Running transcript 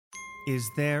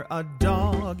Is there a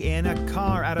dog in a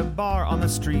car at a bar on the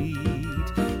street?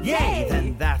 Yay!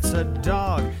 Then that's a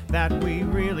dog that we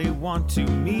really want to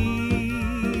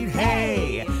meet.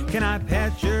 Hey, can I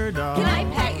pet your dog? Can I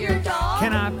pet your dog?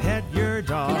 Can I pet your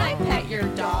dog? Can I pet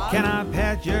your dog? Can I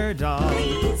pet your dog?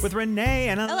 Please. With Renee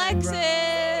and Alexis.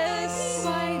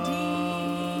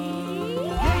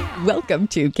 Welcome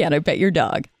to Can I Pet Your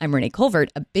Dog? I'm Renee Colvert,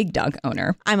 a big dog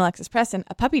owner. I'm Alexis Preston,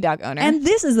 a puppy dog owner. And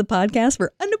this is the podcast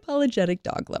for unapologetic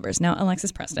dog lovers. Now,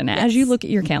 Alexis Preston, as you look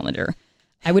at your calendar,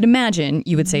 I would imagine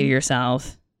you would say to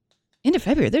yourself, end of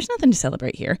February, there's nothing to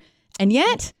celebrate here. And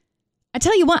yet, I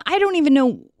tell you what, I don't even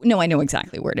know. No, I know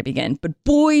exactly where to begin. But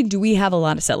boy, do we have a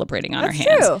lot of celebrating on our hands.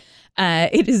 That's true.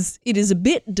 It is a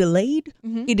bit delayed.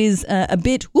 Mm-hmm. It is a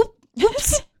bit,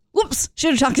 whoops. Whoops,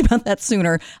 should have talked about that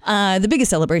sooner. The biggest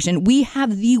celebration, we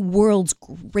have the world's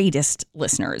greatest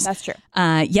listeners. That's true.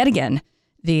 Yet again,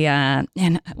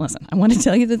 and listen, I want to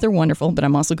tell you that they're wonderful, but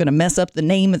I'm also going to mess up the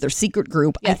name of their secret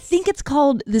group. Yes. I think it's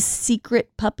called the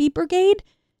Secret Puppy Brigade.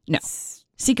 No,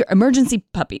 Secret Emergency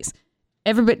Puppies.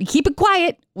 Everybody keep it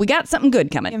quiet. We got something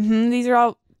good coming. Mm-hmm.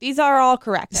 These are all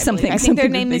correct. I think their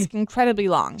name is incredibly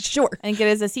long. Sure. I think it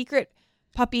is a Secret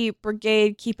Puppy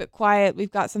Brigade. Keep it quiet.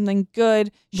 We've got something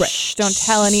good. Right. Shh, don't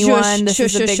tell anyone. This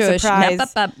is a big surprise.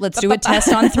 Up. Let's do a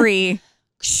test on 3.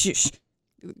 Shh.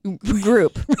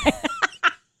 Group.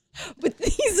 But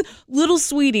these little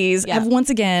sweeties have once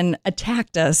again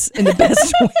attacked us in the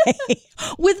best way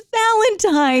with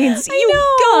Valentine's. I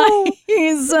know.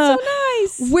 Guys, so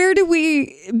nice. Where do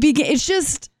we begin? It's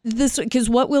just this, because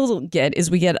what we'll get is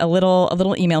we get a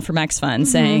little email from Max Fun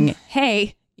saying,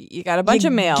 "Hey, you got a bunch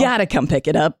of mail. Gotta come pick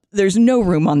it up. There's no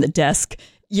room on the desk.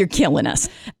 You're killing us."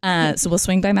 So we'll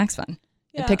swing by Max Fun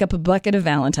and pick up a bucket of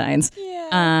Valentine's.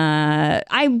 Yeah.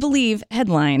 I believe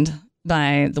headlined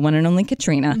by the one and only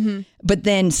Katrina, but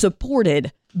then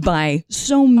supported by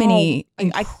so many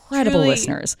incredible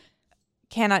listeners.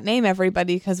 Cannot name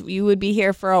everybody because you would be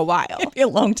here for a while. It'd be a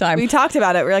long time. We talked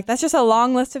about it. We're like, that's just a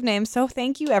long list of names. So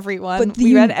thank you, everyone. But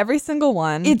we read every single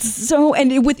one. It's so,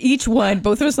 and with each one,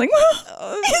 both of us like,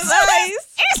 it's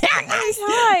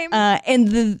nice. And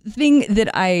the thing that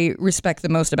I respect the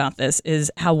most about this is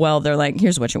how well they're like,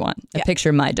 here's what you want. A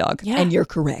picture of my dog. Yeah. And you're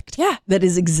correct. Yeah. That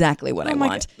is exactly what I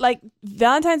want. God. Like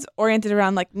Valentine's oriented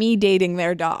around like me dating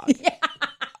their dog. Yeah.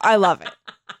 I love it.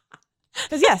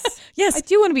 Because yes, I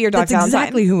do want to be your dog's That's Valentine.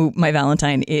 exactly who my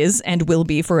Valentine is and will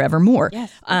be forevermore.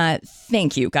 Yes.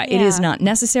 Thank you, guys. Yeah. It is not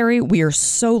necessary. We are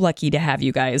so lucky to have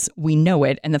you guys. We know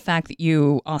it. And the fact that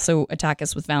you also attack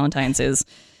us with Valentine's is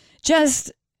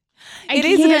just... It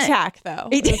is an attack, though.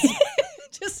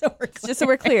 Just so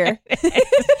we're clear.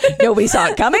 Nobody saw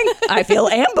it coming. I feel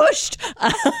ambushed.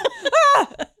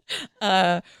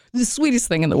 The sweetest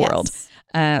thing in the world.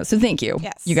 So thank you,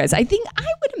 you guys. I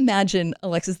would imagine,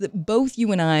 Alexis, that both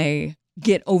you and I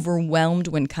get overwhelmed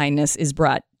when kindness is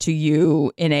brought to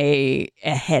you in a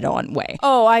head-on way.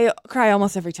 Oh, I cry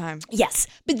almost every time. Yes.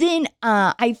 But then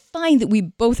I find that we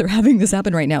both are having this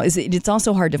happen right now. It's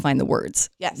also hard to find the words.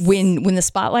 Yes. When the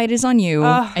spotlight is on you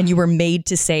and you were made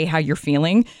to say how you're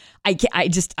feeling, I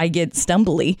get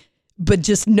stumbly. But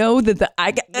just know that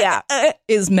the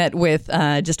is met with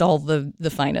just all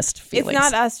the finest feelings.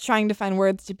 It's not us trying to find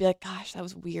words to be like, gosh, that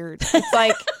was weird. It's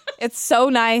like, it's so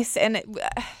nice. And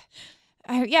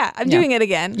I'm doing it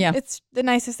again. Yeah. It's the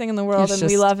nicest thing in the world and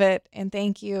we love it. And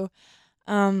thank you.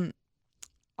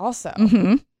 Also.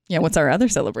 Mm-hmm. Yeah, what's our other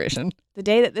celebration? The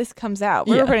day that this comes out.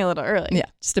 We're recording a little early. Yeah,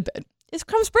 just a bit. It's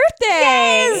Crumb's birthday.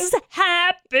 Yes!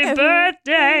 Happy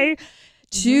birthday.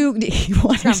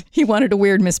 He wanted a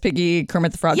weird Miss Piggy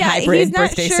Kermit the Frog hybrid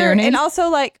birthday serenade, and also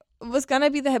like was gonna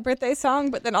be the birthday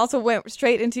song, but then also went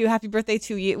straight into Happy Birthday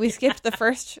to You. We skipped the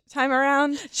first time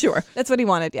around. Sure, that's what he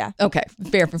wanted. Yeah. Okay.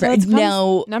 Fair. So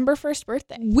now, number first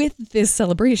birthday. With this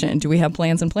celebration, do we have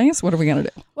plans in place? What are we gonna do?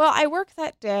 Well, I work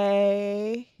that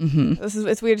day. Mm-hmm.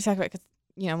 It's weird to talk about because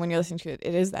when you're listening to it,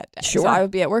 it is that day. Sure. So I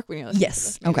would be at work when you're listening.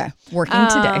 Yes. To this. Okay. Working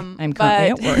today. I'm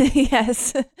currently at work.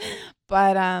 Yes.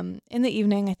 But in the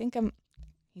evening, I think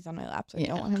he's on my lap, so I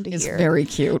don't want him to hear. It's very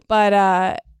cute.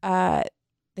 But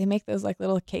they make those like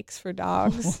little cakes for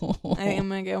dogs. I think I'm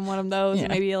gonna give him one of those, and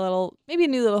maybe a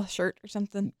new little shirt or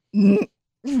something. We'll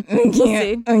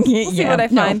see. We'll see what I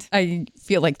find. I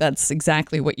feel like that's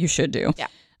exactly what you should do. Yeah.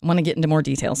 I want to get into more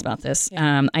details about this.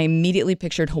 Yeah. I immediately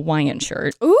pictured Hawaiian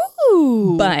shirt.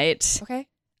 Ooh. But okay.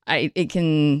 I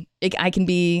can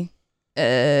be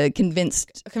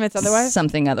convinced otherwise.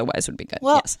 Something otherwise would be good.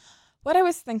 Well, yes. What I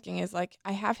was thinking is like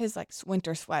I have his like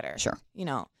winter sweater. Sure.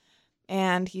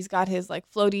 And he's got his like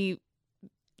floaty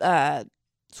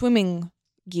swimming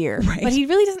gear. Right. But he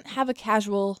really doesn't have a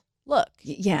casual look.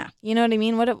 Yeah. You know what I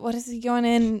mean? What is he going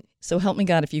in? So help me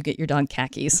God if you get your dog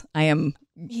khakis. I am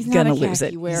He's gonna not a lose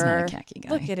it. khaki He's not wearer. a khaki guy.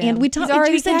 Look at him. And we He's talked.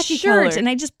 already You said khaki shirt, colored. and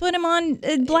I just put him on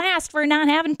blast for not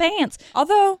having pants.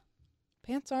 Although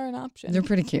pants are an option. They're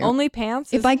pretty cute. Only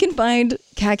pants. If I can find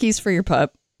khakis for your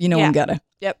pup, you know I'm gonna.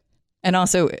 Yep. And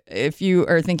also, if you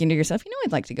are thinking to yourself,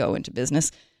 I'd like to go into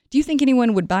business. Do you think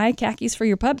anyone would buy khakis for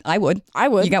your pup? I would.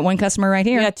 would. You got one customer right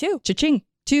here. Yeah, two. Cha-ching.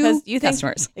 Two 'Cause you think-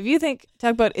 customers. If you think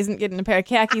Tugboat isn't getting a pair of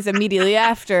khakis immediately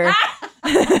after,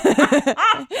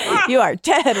 you are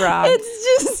dead wrong.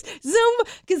 It's just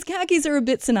because khakis are a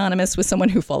bit synonymous with someone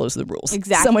who follows the rules.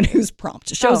 Exactly. Someone who's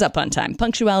prompt, shows Oh. up on time.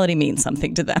 Punctuality means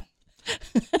something to them.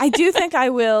 I do think I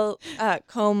will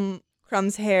comb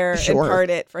Crumb's hair Sure. and part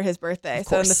it for his birthday. Of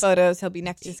So in the course. photos, he'll be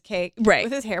next to his cake Right.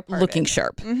 with his hair parted. Looking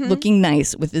sharp, looking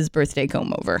nice with his birthday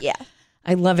comb over. Yeah.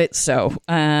 I love it so.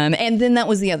 And then that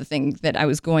was the other thing that I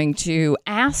was going to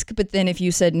ask, but then if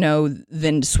you said no,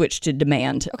 then switch to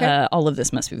demand. Okay. All of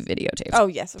this must be videotaped. Oh,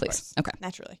 yes, of please. course. Okay.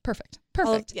 Naturally. Perfect. Well,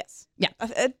 Perfect. yes. Yeah.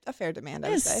 A fair demand, I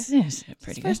would say. Yes,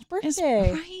 pretty His good. first It's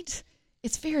birthday. right.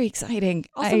 It's very exciting.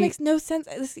 Also makes no sense.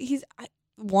 He's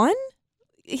one?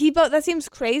 That seems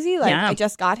crazy. Like, Yeah. I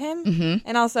just got him. Mhm.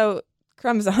 And also,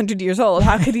 Crumb's 100 years old.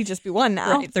 How could he just be one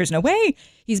now? Right. There's no way.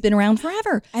 He's been around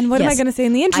forever. And what am I Yes. going to say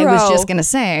in the intro? I was just going to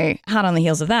say, hot on the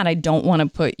heels of that, I don't want to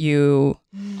put you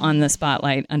on the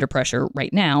spotlight under pressure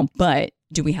right now, but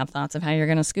do we have thoughts of how you're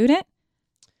going to scoot it?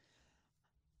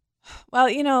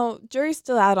 Well, jury's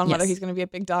still out on whether Yes. he's going to be a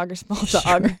big dog or small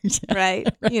dog, Sure, yeah. right?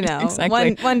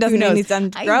 exactly. One doesn't Who knows? mean he's done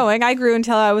growing. I grew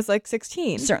until I was like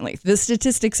 16. Certainly. The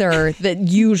statistics are that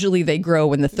usually they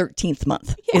grow in the 13th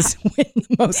month is when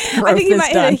the most growth I think he is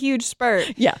might done. hit a huge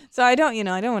spurt. Yeah. So I don't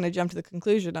want to jump to the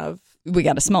conclusion of We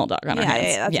got a small dog on our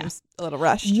hands. that seems a little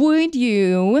rushed. Would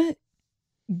you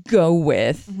go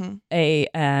with Mhm. a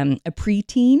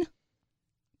preteen?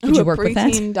 Could you work with that?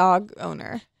 A preteen dog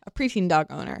owner.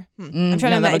 I'm trying No, to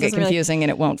that'll imagine. get It doesn't really- confusing,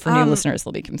 and it won't. For new listeners,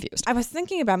 they'll be confused. I was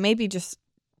thinking about maybe just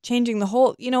changing the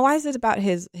whole. Why is it about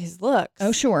his looks?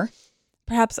 Oh, sure.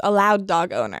 Perhaps a loud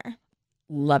dog owner.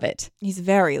 Love it. He's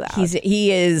very loud.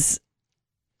 He is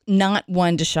not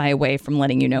one to shy away from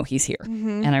letting you know he's here.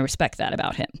 Mhm. And I respect that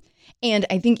about him. And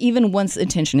I think even once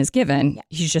attention is given,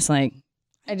 he's just like,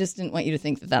 I just didn't want you to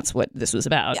think that that's what this was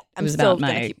about. Yeah, it I'm was still about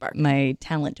gonna keep barking. my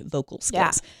talent, vocal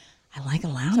skills. Yeah. I like a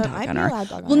loud So dog I'd be a owner. loud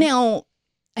dog Well, owner. now,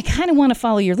 I kind of want to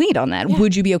follow your lead on that. Yeah.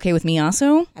 Would you be okay with me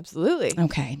also? Absolutely.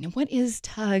 Okay. Now, what is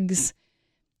Tug's?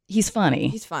 He's funny.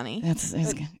 He's funny. That's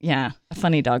a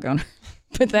funny dog owner.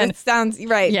 But then, That sounds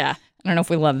right. yeah, I don't know if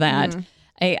we love that.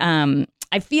 Mhm.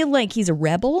 I feel like he's a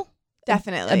rebel,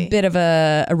 Definitely. a bit of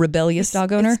a rebellious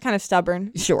dog owner. He's kind of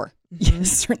stubborn. Sure,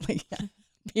 yes, certainly. Yeah.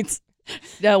 Beats,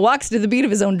 walks to the beat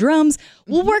of his own drums.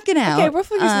 We'll work it out. Okay, we'll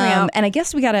figure something out. And I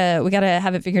guess we gotta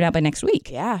have it figured out by next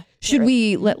week. Yeah. Should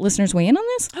we let listeners weigh in on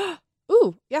this?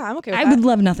 Ooh, yeah, I'm okay with I that. would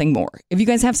love nothing more. If you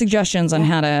guys have suggestions on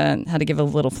how to give a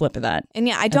little flip of that. And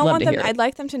yeah, I don't love want to them. hear it. I'd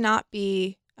like them to not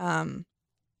be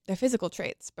their physical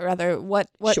traits, but rather what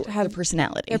Sure, have their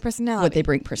personality. their personality. What they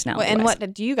bring personality. and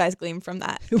what do you guys glean from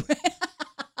that?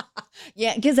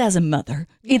 Yeah, because as a mother,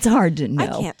 it's hard to know. I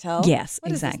can't tell. Yes,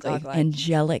 What is this exactly. dog like?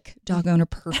 Angelic dog owner,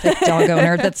 perfect dog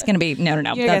owner. That's going to be no. You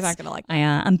guys That's, aren't gonna like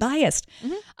that. I'm biased.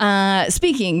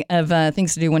 Speaking of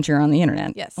things to do once you're on the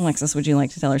internet, Yes. Alexis, would you like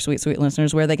to tell our sweet, sweet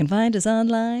listeners where they can find us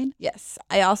online? Yes.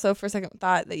 I also, for a second,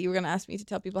 thought that you were going to ask me to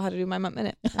tell people how to do my Mutt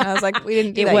Minute. And I was like, we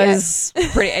didn't do It that was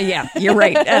pretty. Yeah, you're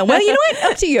right. Well, you know what?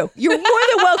 Up to you. You're more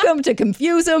than welcome to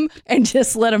confuse them and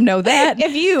just let them know that. yet.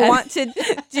 If you want to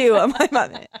do a my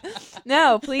Mutt Minute.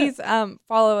 No, please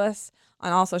follow us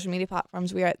on all social media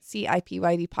platforms. We are at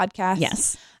CIPYD Podcast.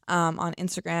 Yes. On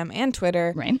Instagram and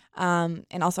Twitter. Right. And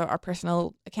also our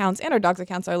personal accounts and our dogs'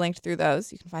 accounts are linked through those.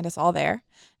 You can find us all there.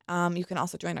 You can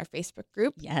also join our Facebook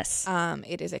group. Yes.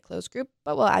 It is a closed group,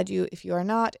 but we'll add you if you are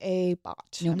not a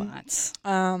bot. No bots.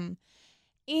 And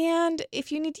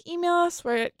if you need to email us,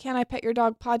 we're at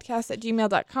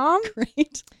canipetyourdogpodcast@gmail.com.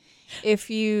 Great. If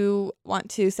you want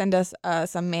to send us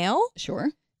some mail, Sure.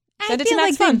 Send I it to feel Max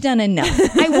like Fun. they've done enough.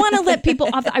 I want to let people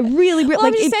off. I really well, like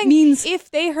I'm just it saying, means if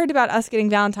they heard about us getting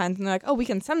Valentine's and they're like, oh, we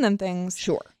can send them things,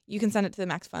 sure. you can send it to the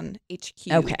Max Fun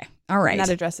HQ. Okay. All right. And that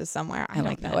address is somewhere. I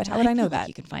like don't know that. it. How would I know feel that? Like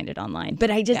you can find it online,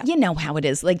 but I just Yeah. you know how it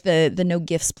is. Like the no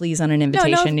gifts, please, on an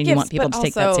invitation, and you gifts, want people but to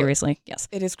take that also- seriously. Yes.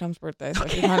 It is Crumb's birthday, so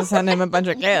if you want to send him a bunch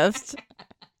of gifts.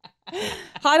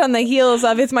 Hot on the heels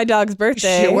of it's my dog's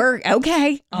birthday. Sure.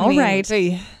 Okay. I All mean, right.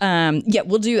 gee. Yeah,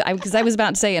 we'll do. Because I was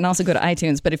about to say, and also go to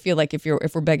iTunes. But I feel like if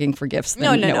we're begging for gifts,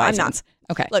 then No, I'm iTunes. not.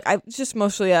 Okay. Look, it's just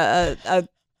mostly I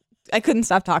couldn't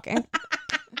stop talking.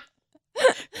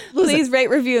 Please rate,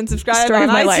 review, and subscribe Story on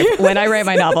of my iTunes. life. When I write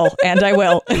my novel, and I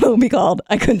will, it will be called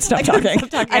I Couldn't Stop Talking.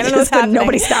 I don't know what's couldn't. happening.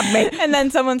 Nobody stopped me. And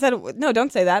then someone said, no,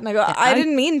 don't say that. And I go, I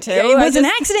didn't mean to. It was an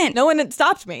accident. No one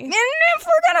stopped me. And if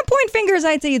we're going to point fingers,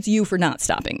 I'd say it's you for not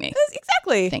stopping me.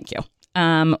 Exactly. Thank you.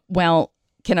 Well,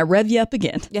 can I rev you up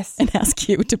again? Yes. And ask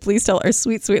you to please tell our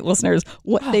sweet, sweet listeners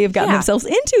what they have gotten themselves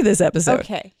into this episode.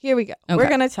 Okay, here we go. Okay. We're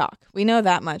going to talk. We know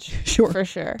that much. Sure. For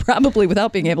sure. Probably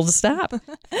without being able to stop.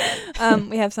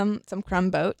 We have some crumb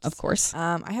boats. Of course.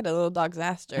 I had a little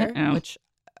dogzaster, Uh-oh. which,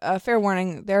 fair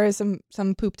warning, there is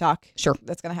some poop talk. Sure.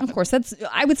 That's going to happen. Of course. That's,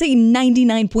 I would say,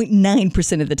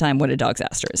 99.9% of the time what a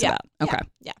dogzaster is about. Okay.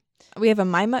 Yeah. We have a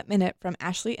My Mutt Minute from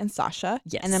Ashley and Sasha.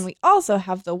 Yes. And then we also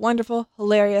have the wonderful,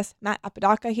 hilarious Matt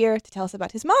Apodaca here to tell us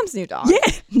about his mom's new dog. Yeah.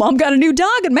 Mom got a new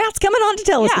dog and Matt's coming on to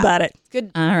tell us about it.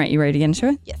 Good. All right. You ready to get into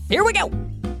it? Yes. Here we go.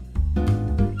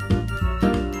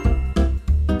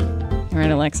 All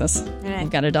right, Alexis. All right. We've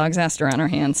got a dogzaster on our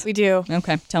hands. We do.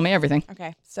 Okay. Tell me everything.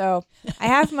 Okay. So I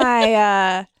have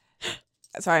my,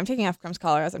 sorry, I'm taking off Crumb's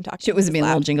collar as I'm talking. Shit was being a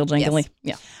little jingle jingly.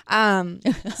 Yes.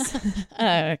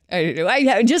 Yeah.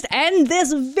 I just end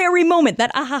this very moment.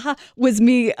 That was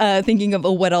me thinking of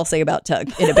what I'll say about Tug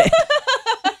in a bit.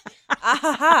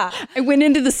 I went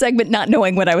into the segment not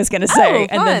knowing what I was going to say,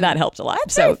 and then that helped a lot.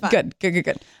 That's so very fun.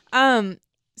 good.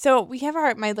 So we have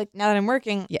my now that I'm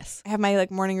working, Yes. I have my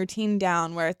morning routine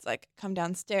down where it's come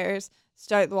downstairs,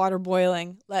 start the water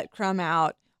boiling, let Crumb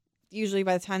out. Usually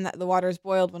by the time that the water is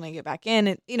boiled, when I get back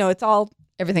in, it's all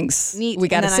Everything's neat. We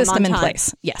got and a then I'm system on in time.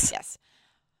 place. Yes.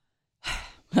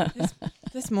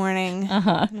 This morning,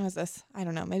 Uh-huh. when was this? I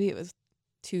don't know. Maybe it was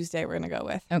Tuesday. We're gonna go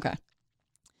with. Okay.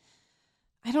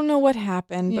 I don't know what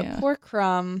happened, Yeah. but poor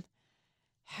Crumb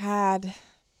had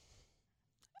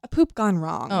a poop gone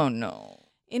wrong. Oh no.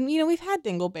 And we've had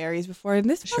dingleberries before, and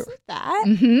this wasn't that.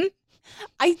 Mm-hmm.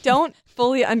 I don't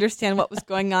fully understand what was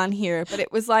going on here, but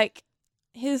it was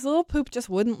his little poop just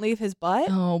wouldn't leave his butt.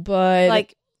 Oh,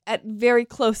 but At very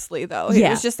closely though. Yeah. It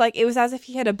was just it was as if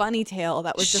he had a bunny tail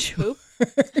that was just poop.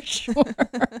 Sure.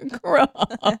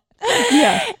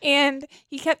 Yeah. And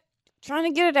he kept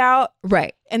trying to get it out,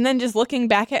 Right. and then just looking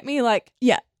back at me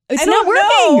Yeah. It's I not don't working.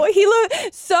 know. He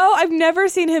looked so. I've never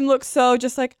seen him look so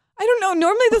just I don't know.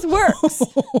 Normally this works.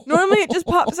 Normally it just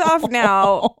pops off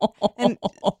now, and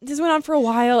this went on for a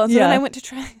while. And so then I went to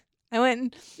try. I went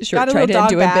and got a tried little to dog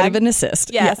do bag. a bit of an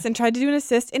assist. Yes, and tried to do an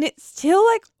assist, and it still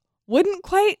wouldn't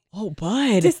quite. Oh,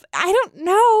 bud. I don't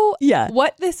know. Yeah.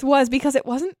 What this was, because it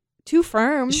wasn't too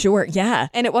firm. Sure. Yeah.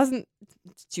 And it wasn't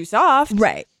too soft.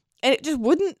 Right. And it just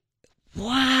wouldn't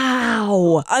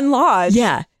Wow. unlodge.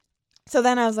 Yeah. So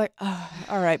then I was like, oh,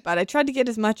 all right, but I tried to get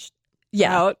as much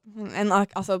out. And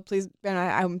also, please, Ben,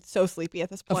 I'm so sleepy at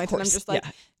this point. Of course. And I'm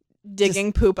just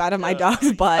digging poop out of my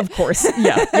dog's butt. Of course.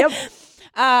 Yeah. Yep.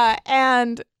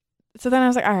 And so then I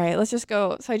was like, all right, let's just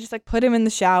go. So I just put him in the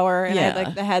shower, and I Yeah.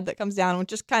 had the head that comes down, and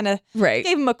just kind of Right.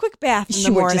 gave him a quick bath in the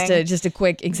Sure. morning. Just a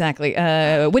quick. Exactly.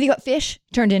 What do you got? Fish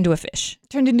turned into a fish.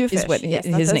 Turned into a Is fish. what Yes,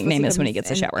 his that's nickname what is when he becomes-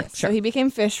 gets a and shower. yes, Sure. So he became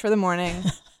fish for the morning.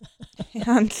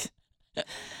 And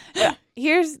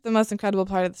here's the most incredible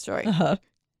part of the story. Uh-huh.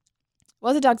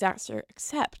 Was a dogzaster,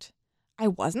 except I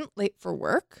wasn't late for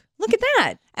work. Look at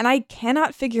that. And I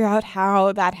cannot figure out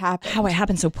how that happened. How it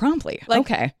happened so promptly.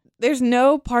 Okay. There's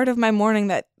no part of my morning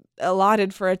that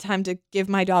allotted for a time to give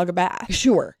my dog a bath.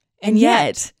 Sure. And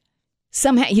yet,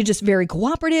 somehow you're just very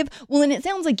cooperative. Well, and it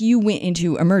sounds like you went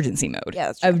into emergency mode. Yeah,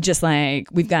 that's true. Of just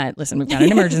we've got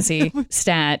an emergency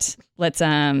stat. Let's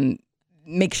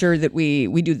make sure that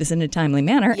we do this in a timely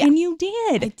manner. Yeah. And you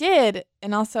did. I did.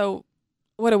 And also,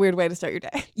 what a weird way to start your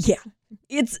day. Yeah.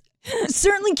 It's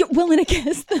certainly, well, and I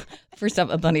guess, first off,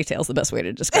 a bunny tail's the best way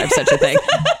to describe such a thing.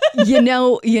 You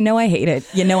know, I hate it.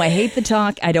 I hate the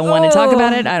talk. I don't want to talk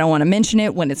about it. I don't want to mention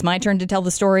it. When it's my turn to tell the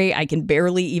story, I can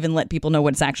barely even let people know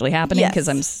what's actually happening because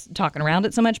I'm talking around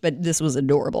it so much, but this was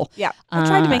adorable. Yeah. I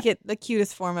tried to make it the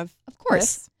cutest form of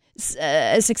course.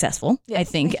 Successful, Yes, I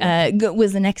think.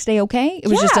 Was the next day okay? It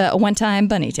was just a one-time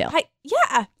bunny tail.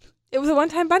 Yeah. It was a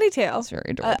one-time bunny tail. It's very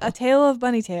adorable. A tail of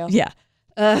bunny tail. Yeah.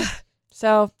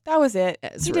 So that was it.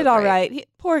 It's He real did all great. right.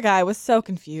 Poor guy was so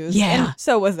confused. Yeah. And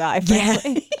so was I,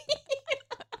 frankly.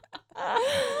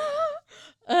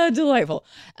 Delightful.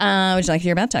 Would you like to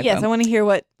hear about Tug? Yes, I want to hear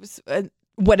what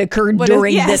occurred What is-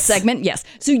 during yes. this segment. Yes.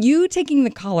 So you taking the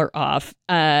collar off,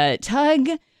 Tug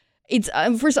It's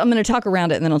first I'm going to talk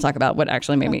around it and then I'll talk about what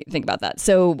actually made me think about that.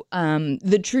 So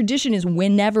the tradition is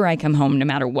whenever I come home, no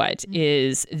matter what,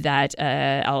 is that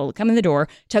I'll come in the door,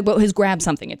 Tugboat has grabbed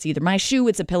something. It's either my shoe,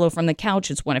 it's a pillow from the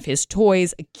couch, it's one of his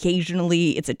toys.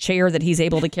 Occasionally it's a chair that he's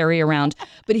able to carry around.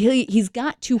 But he's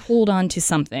got to hold on to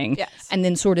something and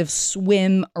then sort of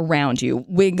swim around you,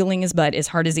 wiggling his butt as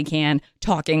hard as he can,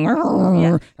 talking,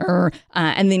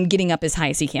 and then getting up as high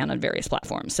as he can on various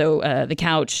platforms. So the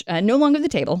couch, no longer the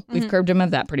table. We've curbed him of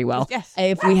that pretty well. Yes.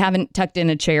 If we haven't tucked in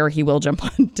a chair, he will jump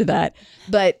onto that.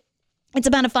 But it's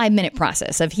about a 5-minute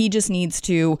process of he just needs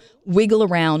to wiggle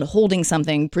around holding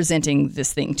something, presenting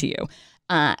this thing to you.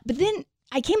 But then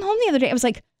I came home the other day. I was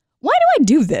like, why do I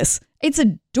do this? It's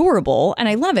adorable and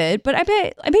I love it, but I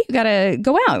bet you gotta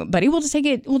go out, buddy. We'll take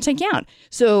you out.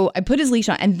 So I put his leash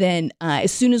on, and then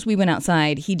as soon as we went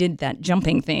outside, he did that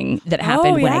jumping thing that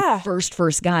happened when I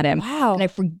first got him. Wow. And I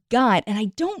forgot, and I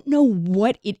don't know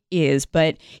what it is,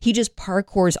 but he just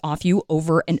parkours off you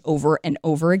over and over and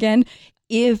over again.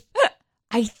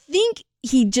 I think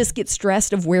he just gets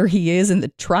stressed of where he is in the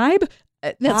tribe.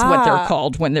 That's what they're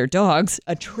called when they're dogs,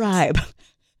 a tribe,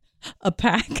 a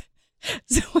pack.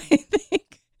 So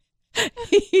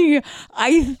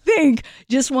I think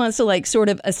just wants to like sort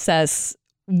of assess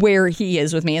where he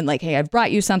is with me and like, hey, I've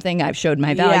brought you something. I've showed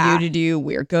my value to you.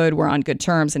 We're good. We're on good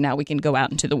terms. And now we can go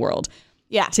out into the world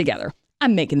together.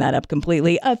 I'm making that up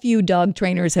completely. A few dog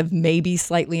trainers have maybe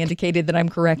slightly indicated that I'm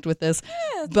correct with this,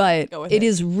 but it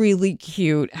is really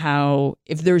cute how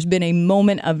if there's been a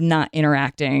moment of not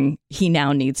interacting, he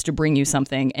now needs to bring you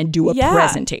something and do a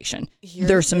presentation.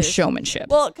 There's some showmanship.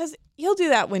 Well, because he'll do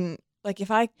that when, like,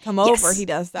 if I come over, he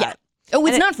does that. Yeah. Oh,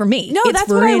 it's not for me. No, it's that's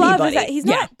for what anybody. I love is that he's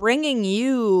not bringing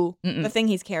you the thing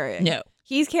he's carrying. No.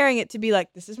 He's carrying it to be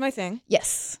like, this is my thing.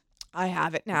 Yes. I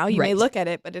have it now. You may look at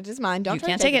it, but it is mine. You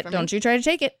can't take it. Don't you try to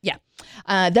take it. Yeah.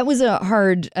 That was a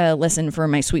hard lesson for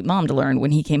my sweet mom to learn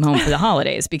when he came home for the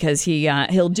holidays because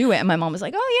he'll do it. And my mom was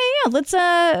like, oh, yeah, let's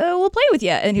we'll play with you.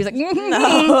 And he was like,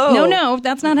 no,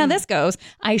 that's not how this goes.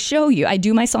 I show you. I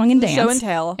do my song and dance. Show and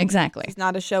tell. Exactly. It's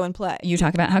not a show and play. You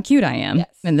talk about how cute I am. Yes.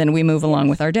 And then we move along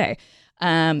with our day.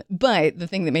 But the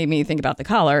thing that made me think about the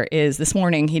collar is this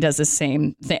morning he does the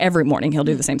same thing. Every morning he'll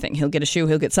do the same thing. He'll get a shoe,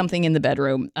 he'll get something in the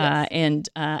bedroom, and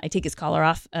I take his collar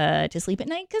off to sleep at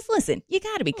night because listen, you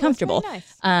got to be comfortable.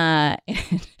 Nice.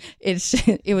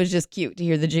 It was just cute to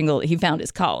hear the jingle. He found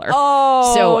his collar.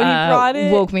 Oh, so he brought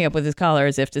it. Woke me up with his collar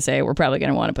as if to say we're probably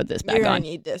going to want to put this back You're on.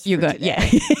 Gonna need this. You're going yeah.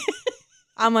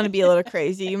 I'm gonna be a little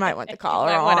crazy. You might want the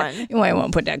collar on. You might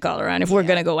want to put that collar on if we're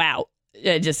gonna go out.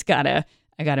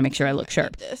 I gotta make sure I look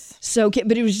sharp. So,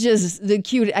 but it was just the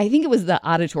cute. I think it was the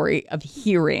auditory of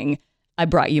hearing I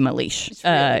brought you my leash.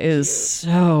 Really is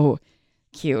so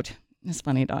cute. This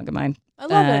funny dog of mine. I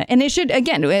love it. And it should,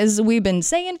 again, as we've been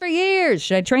saying for years,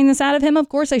 should I train this out of him? Of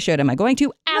course I should. Am I going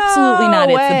to? Absolutely not.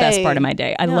 It's the best part of my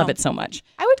day. I love it so much.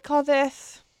 I would call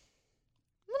this,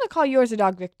 I'm going to call yours a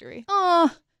dog victory. Oh,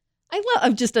 I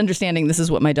love just understanding this is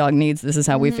what my dog needs. This is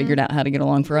how we figured out how to get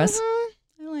along for us.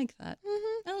 I like that.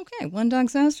 Okay, one dog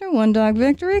disaster, one dog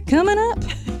victory coming up.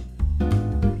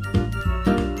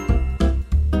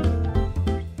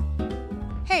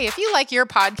 Hey, if you like your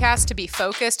podcast to be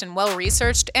focused and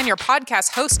well-researched, and your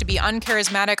podcast host to be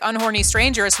uncharismatic, unhorny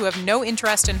strangers who have no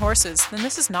interest in horses, then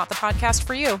this is not the podcast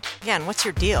for you. Again, what's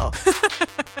your deal?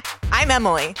 I'm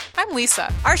Emily. I'm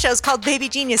Lisa. Our show's called Baby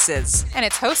Geniuses. And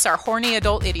its hosts are horny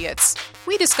adult idiots.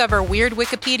 We discover weird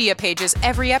Wikipedia pages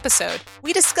every episode.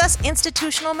 We discuss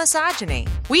institutional misogyny.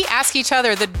 We ask each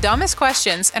other the dumbest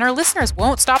questions, and our listeners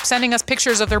won't stop sending us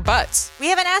pictures of their butts. We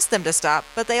haven't asked them to stop,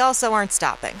 but they also aren't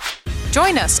stopping.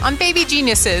 Join us on Baby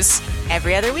Geniuses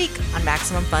every other week on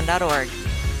MaximumFun.org.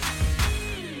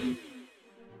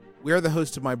 We are the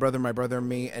hosts of My Brother, and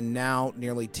Me, and now,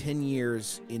 nearly 10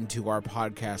 years into our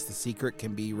podcast, the secret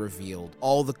can be revealed.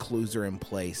 All the clues are in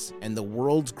place, and the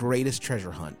world's greatest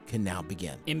treasure hunt can now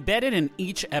begin. Embedded in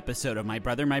each episode of My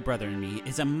Brother, and Me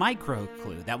is a micro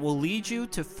clue that will lead you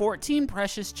to 14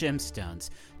 precious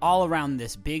gemstones all around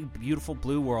this big, beautiful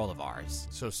blue world of ours.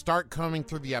 So start combing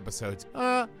through the episodes.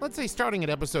 Let's say starting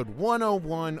at episode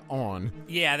 101 on.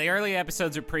 Yeah, the early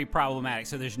episodes are pretty problematic,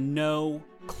 so there's no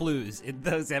clues in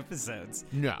those episodes.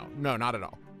 No, not at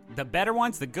all. The better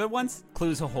ones, the good ones,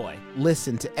 clues ahoy.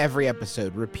 Listen to every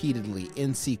episode repeatedly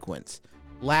in sequence.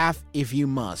 Laugh if you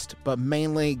must, but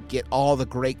mainly get all the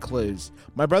great clues.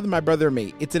 My Brother, and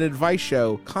Me. It's an advice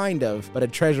show, kind of, but a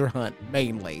treasure hunt,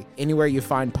 mainly. Anywhere you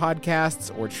find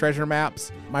podcasts or treasure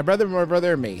maps. My Brother,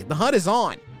 and Me. The hunt is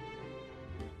on.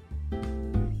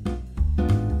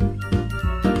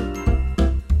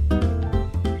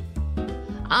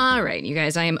 All All right, you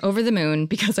guys, I am over the moon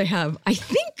because I have, I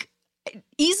think,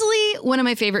 easily one of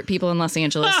my favorite people in Los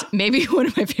Angeles, maybe one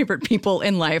of my favorite people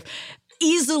in life,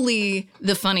 easily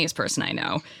the funniest person I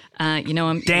know. I'm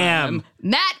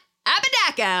Matt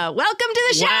Apodaca. Welcome to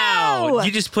the show. Wow,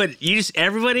 you just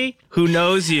everybody who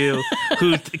knows you,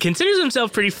 who considers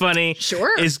himself pretty funny,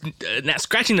 sure, is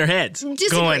scratching their heads,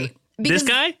 going, because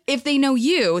this guy? If they know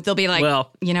you, they'll be like,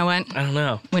 well, you know what? I don't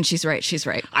know. When she's right, she's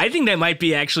right. I think that might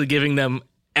be actually giving them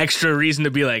extra reason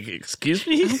to be like, excuse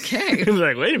me? Okay.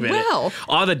 Like, wait a minute. Well.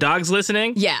 All the dogs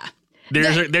listening? Yeah.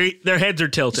 Their heads are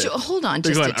tilted. Hold on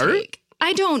They're just going, a take.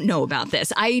 I don't know about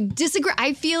this. I disagree.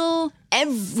 I feel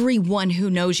everyone who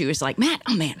knows you is like, Matt,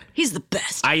 oh man, he's the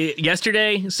best.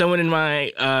 Yesterday, someone in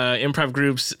my improv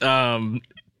group's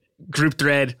group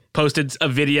thread posted a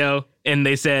video and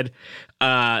they said,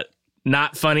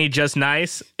 not funny, just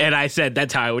nice. And I said,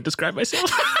 that's how I would describe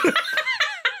myself.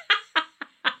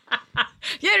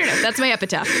 Yeah, no, that's my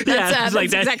epitaph. That's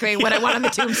exactly what I want on the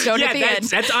tombstone at the end.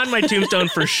 That's on my tombstone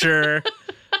for sure.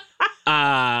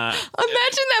 Imagine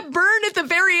that burn at the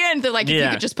very end. They're like, if you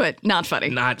could just put not funny.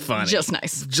 Not funny. Just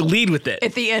nice. Lead with it.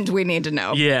 At the end, we need to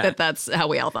know that that's how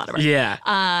we all thought about it.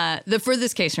 Yeah. The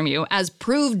furthest case from you, as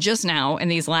proved just now in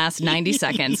these last 90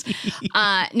 seconds.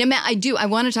 Now, Matt, I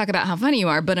want to talk about how funny you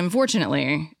are, but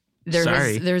unfortunately,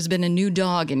 there's been a new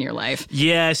dog in your life.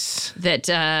 Yes. That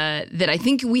I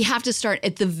think we have to start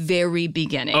at the very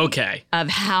beginning. Okay. Of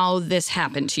how this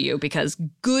happened to you, because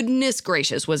goodness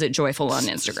gracious, was it joyful on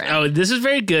Instagram. Oh, this is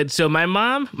very good. So my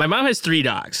mom has 3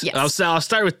 dogs. Yes. I'll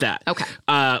start with that. Okay.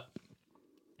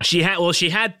 She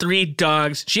had 3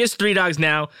 dogs. She has 3 dogs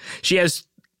now. She has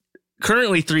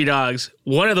currently 3 dogs.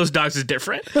 One of those dogs is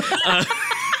different.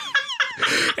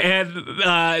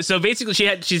 And so basically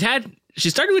she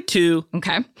started with 2.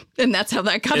 Okay. And that's how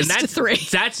that comes to 3.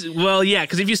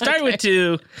 Because if you start with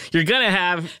 2, you're going to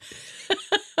have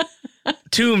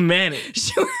too many.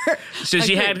 Sure. So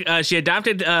she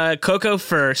adopted Coco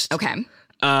first. Okay.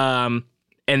 And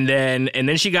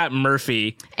then she got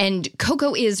Murphy. And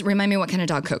Coco is, remind me what kind of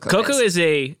dog Coco is. Coco is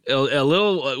a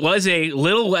little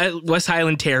West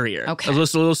Highland Terrier. Okay. A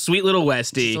little sweet little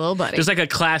Westie. Just a little buddy. Just like a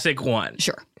classic one.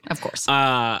 Sure. Of course.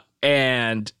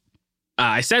 And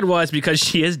I said was because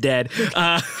she is dead. It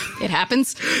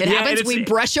happens. It happens. We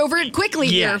brush over it quickly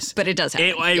here, but it does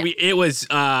happen. It was,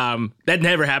 that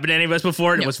never happened to any of us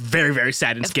before, and it was very, very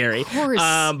sad and scary. Of course.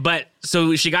 But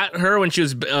so she got her when she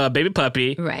was a baby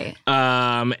puppy. Right.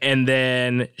 And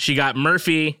then she got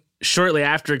Murphy shortly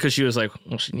after because she was like,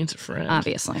 well, she needs a friend.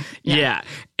 Obviously. Yeah.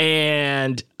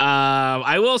 And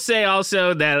I will say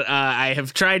also that I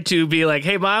have tried to be like,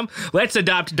 hey, Mom, let's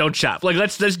adopt, don't shop. Like,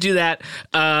 let's do that.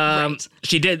 Right.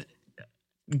 She did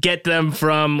get them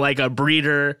from like a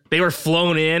breeder. They were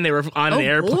flown in. They were on an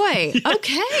airplane. Oh, boy.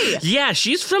 Okay. Yeah.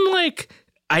 She's from like,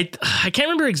 I can't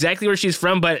remember exactly where she's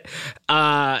from, but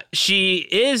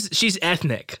she's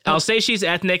ethnic. I'll say she's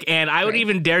ethnic, and I would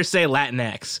even dare say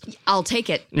Latinx. I'll take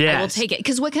it. Yes. I will take it.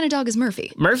 Because what kind of dog is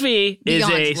Murphy? Murphy is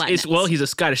he's a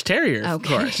Scottish Terrier, of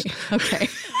course. Okay.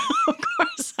 Of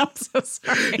course. I'm so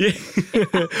sorry.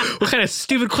 What kind of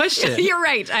stupid question? You're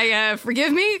right.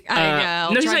 Forgive me.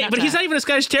 No, he's not even a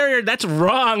Scottish Terrier. That's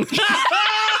wrong.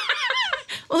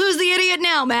 Well, who's the idiot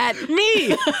now, Matt?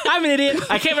 Me. I'm an idiot.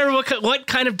 I can't remember what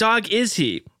kind of dog is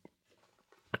he.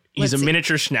 He's a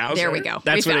miniature Schnauzer. There we go.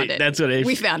 That's what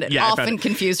we found it. Yeah, Often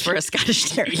confused for a Scottish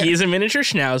Terrier. He's a miniature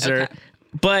Schnauzer,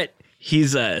 but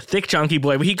he's a thick, chunky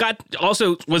boy. But he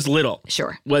was little.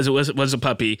 Sure. Was a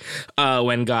puppy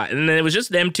when got, and then it was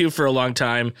just them 2 for a long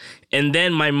time, and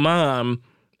then my mom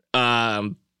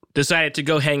decided to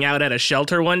go hang out at a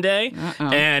shelter one day,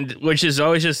 and which is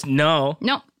always just no.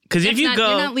 Because if you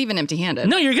go, you're not leaving empty-handed.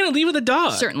 No, you're going to leave with a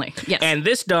dog. Certainly, yes. And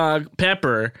this dog,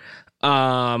 Pepper,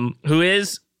 who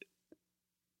is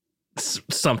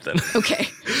something. Okay.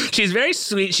 She's very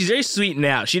sweet. She's very sweet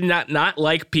now. She did not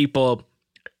like people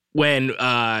when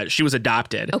she was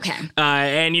adopted. Okay.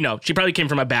 And, she probably came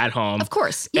from a bad home. Of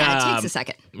course. Yeah, it takes a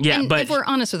second. Yeah, and but if we're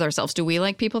honest with ourselves, do we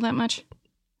like people that much?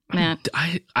 Matt?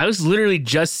 I was literally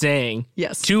just saying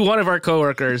to one of our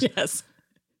coworkers. Yes.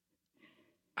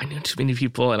 I know too many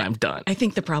people and I'm done. I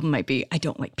think the problem might be I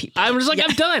don't like people. I'm just like,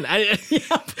 I'm done.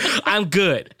 I'm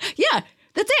good. Yeah,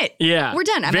 that's it. Yeah. We're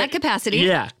done. I'm at capacity.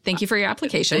 Yeah. Thank you for your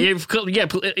application. Yeah,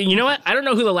 you know what? I don't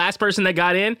know who the last person that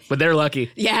got in, but they're lucky.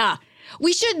 Yeah.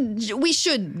 We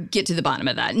should get to the bottom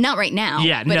of that. Not right now.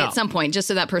 Yeah, but no. at some point, just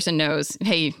so that person knows,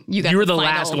 hey, you were the the final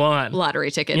last one.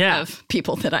 lottery ticket of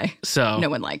people that I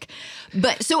know and like.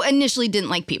 But so initially didn't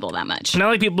like people that much. Not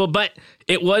like people, but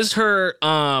it was her.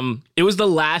 It was the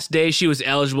last day she was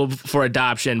eligible for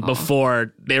adoption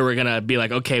before they were gonna be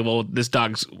like, okay, well, this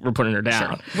dog's we're putting her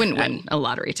down. Sure. Wouldn't win a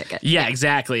lottery ticket. Yeah,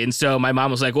 exactly. And so my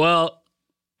mom was like, well.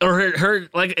 Or her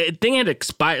like thing had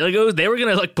expired. Like they were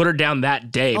gonna like put her down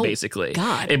that day, basically.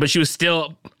 God. But she was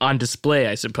still on display,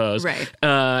 I suppose. Right.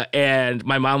 And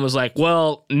my mom was like,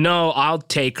 "Well, no, I'll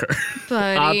take her.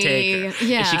 Buddy. I'll take her."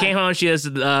 Yeah. And she came home. She has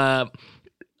a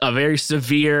very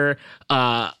severe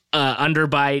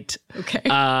underbite.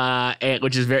 Okay.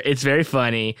 Which is very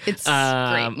funny. It's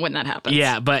great when that happens.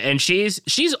 Yeah, and she's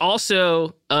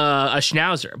also a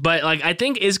Schnauzer, but like I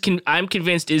think I'm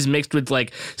convinced is mixed with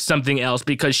like something else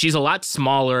because she's a lot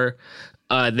smaller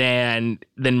than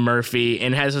Murphy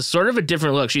and has a sort of a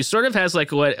different look. She sort of has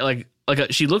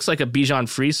she looks like a Bichon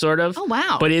Frise sort of. Oh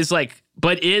wow! But is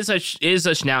a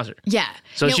Schnauzer. Yeah.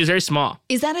 So she's very small.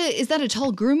 Is that a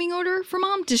tall grooming order for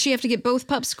mom? Does she have to get both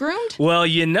pups groomed? Well,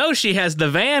 she has the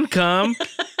van come.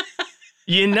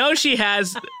 She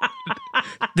has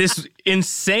this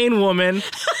insane woman.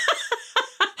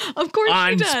 Of course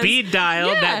on she does. speed dial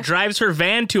that drives her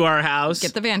van to our house.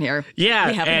 Get the van here. Yeah,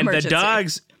 we have an and emergency. the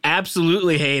dogs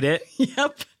absolutely hate it.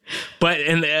 Yep. But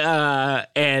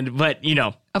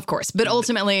of course. But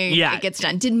ultimately, it gets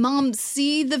done. Did mom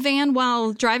see the van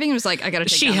while driving? It was like, I got to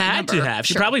take She down that had to number. have.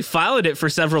 She Sure. probably followed it for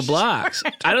several blocks.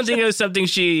 I don't think it was something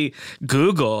she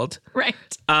Googled. Right.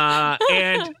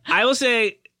 And I will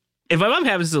say, if my mom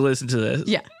happens to listen to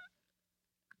this,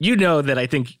 you know that I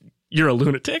think you're a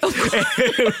lunatic.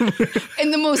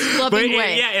 In the most loving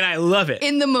way. Yeah, and I love it.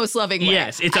 In the most loving way.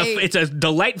 Yes, it's a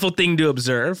delightful thing to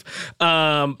observe.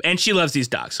 And she loves these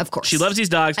dogs. Of course. She loves these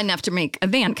dogs. Enough to make a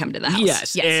van come to the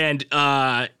house. Yes.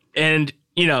 And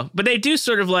but they do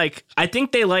sort of like, I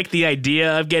think they like the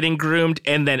idea of getting groomed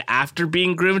and then after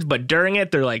being groomed, but during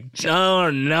it, they're like,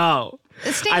 oh no.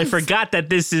 I forgot that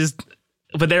this is...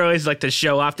 But they're always like to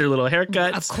show off their little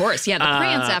haircuts. Of course, yeah. The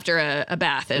prance after a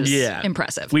bath is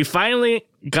impressive. We finally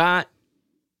got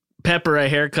Pepper a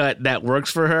haircut that works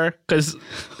for her because.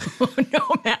 Oh no,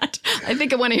 Matt! I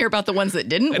think I want to hear about the ones that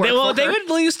didn't work.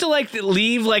 They used to like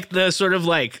leave like the sort of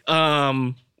like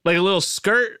a little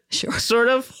skirt, sort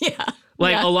of,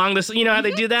 along this. You know how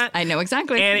they do that? I know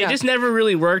exactly. And it just never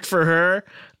really worked for her.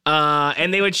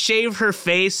 And they would shave her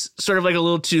face sort of like a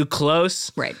little too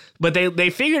close. Right. But they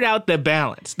figured out the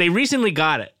balance. They recently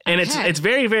got it. And it's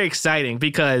very, very exciting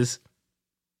because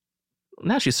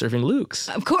now she's serving Luke's.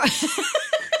 Of course.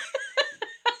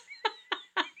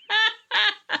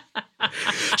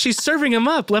 She's serving him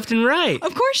up left and right.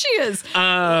 Of course she is.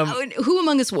 Who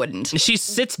among us wouldn't? She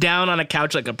sits down on a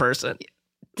couch like a person.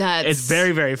 It's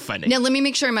very, very funny. Now, let me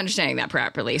make sure I'm understanding that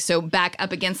properly. So back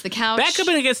up against the couch. Back up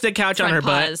against the couch on her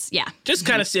butt. Yeah. Just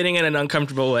kind of sitting in an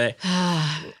uncomfortable way. For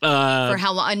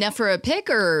how long? Enough for a pick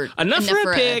or? Enough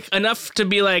for a pick. Enough to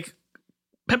be like,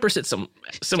 Pepper sits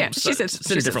she sits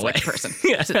a different way. Like a person.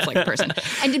 Sits like a person.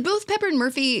 And did both Pepper and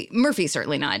Murphy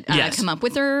certainly not, come up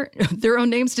with their own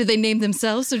names? Did they name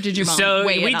themselves or did your mom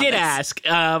weigh in we on did this? ask.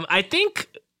 I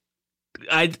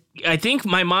think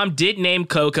my mom did name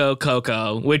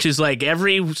Coco, which is like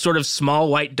every sort of small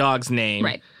white dog's name.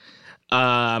 Right.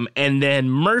 And then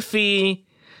Murphy,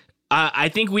 I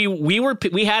think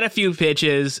we had a few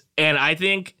pitches, and I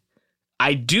think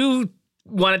I do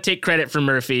want to take credit for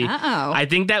Murphy. Uh-oh. I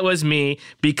think that was me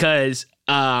because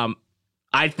I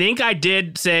think I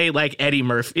did say like Eddie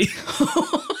Murphy.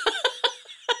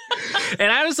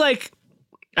 And I was like,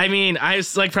 I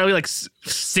was like probably like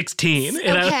 16.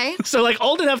 Okay. So like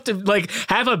old enough to like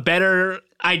have a better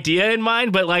idea in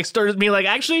mind, but like started me like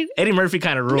actually Eddie Murphy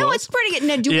kind of rules. No, it's pretty good.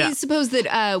 Now, do we suppose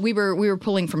that we were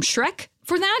pulling from Shrek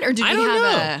for that, or did we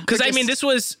have because this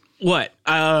was what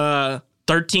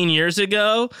 13 years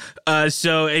ago.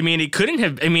 So it couldn't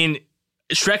have.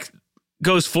 Shrek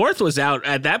Goes Forth was out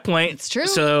at that point. It's true.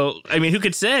 So who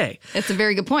could say? It's a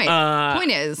very good point.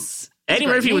 Point is. Eddie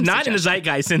Murphy was not in the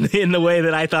zeitgeist in the way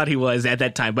that I thought he was at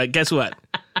that time. But guess what?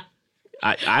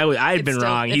 I had been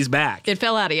wrong. He's back. It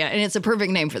fell out of you, and it's a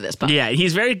perfect name for this pup. Yeah,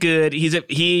 he's very good.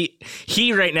 He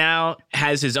right now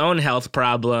has his own health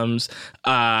problems,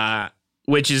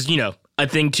 which is a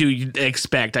thing to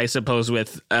expect, I suppose,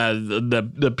 with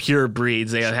the pure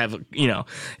breeds. They have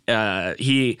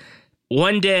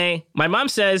one day. My mom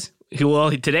says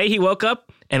today he woke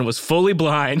up and was fully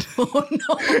blind. Oh, no.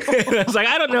 I was like,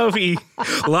 I don't know if he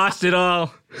lost it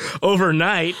all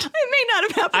overnight. It may not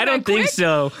have happened. I don't think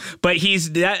so. But he's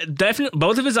definitely,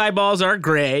 both of his eyeballs are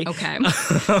gray. Okay.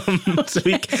 So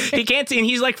he can't see, and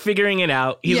he's like figuring it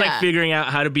out. He's like figuring out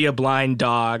how to be a blind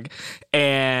dog,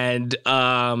 and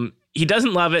he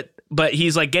doesn't love it, but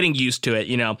he's like getting used to it,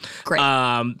 you know. Great.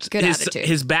 Good attitude.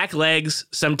 His back legs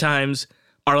sometimes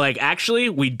are like, actually,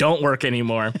 we don't work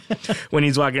anymore when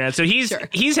he's walking around. So he's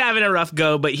having a rough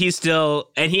go, but he's still,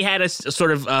 and he had a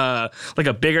sort of like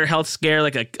a bigger health scare,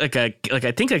 like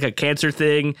I think like a cancer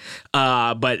thing.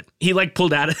 But he like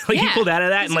pulled out of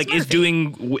that and like is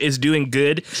doing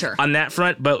good on that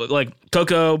front. But like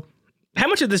Coco, how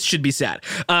much of this should be sad?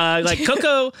 Like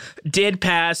Coco did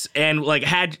pass and like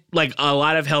had like a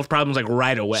lot of health problems like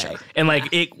right away, and like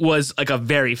it was like a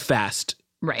very fast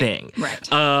thing.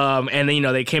 Right. And then, you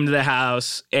know, they came to the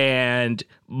house and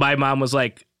my mom was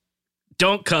like,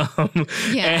 don't come.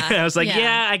 Yeah. And I was like,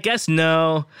 yeah, I guess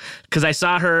no. Because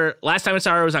last time I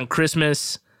saw her was on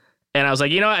Christmas. And I was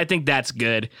like, you know what? I think that's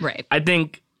good. Right. I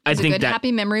think a good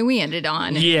happy memory we ended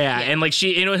on. Yeah. And like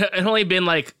it had only been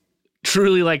like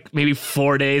truly like maybe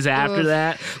 4 days after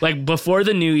that, like before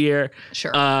the new year,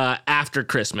 after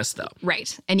Christmas though.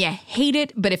 Right. And you hate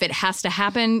it, but if it has to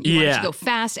happen, you want it to go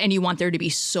fast, and you want there to be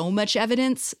so much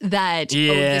evidence that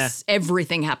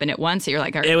everything happened at once. So you're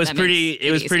like, all right, it was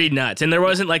pretty nuts. And there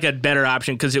wasn't like a better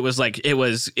option because it was like it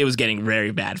was getting very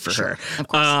bad for her. Of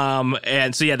course.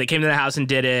 And so they came to the house and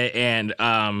did it, and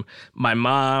my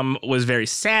mom was very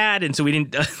sad, and so we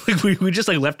didn't we just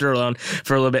like left her alone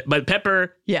for a little bit. But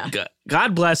Pepper,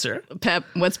 God bless her. Pep,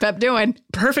 what's Pep doing?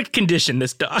 Perfect condition,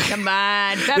 this dog. Come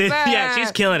on, Pepper. Yeah,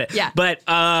 she's killing it. Yeah. But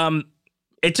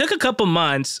it took a couple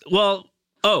months. Well,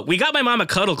 we got my mom a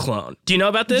cuddle clone. Do you know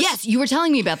about this? Yes, you were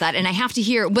telling me about that, and I have to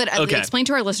hear. But explain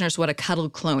to our listeners what a cuddle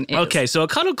clone is. Okay, so a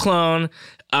cuddle clone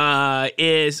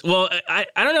is, well, I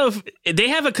don't know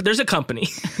if there's a company.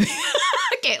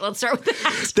 Okay, let's start with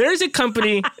that. There's a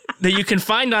company that you can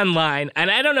find online,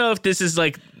 and I don't know if this is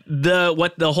like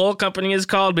what the whole company is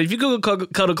called, but if you Google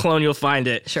cuddle clone, you'll find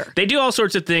it. Sure. They do all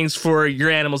sorts of things for your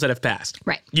animals that have passed.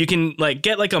 Right. You can like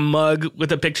get like a mug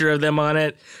with a picture of them on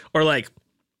it, or like,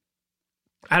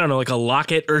 I don't know, like a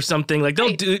locket or something. Like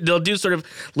they'll do sort of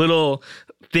little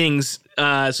things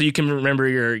so you can remember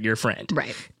your friend.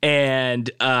 Right.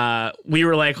 And we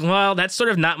were like, well, that's sort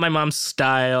of not my mom's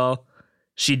style.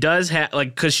 She does have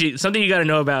like, because something you got to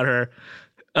know about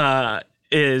her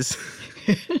is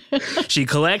she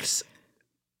collects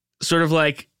sort of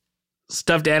like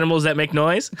stuffed animals that make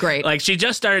noise. Great. Like she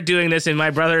just started doing this, and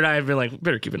my brother and I have been like,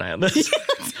 better keep an eye on this.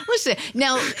 Listen,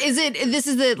 now this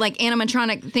is the like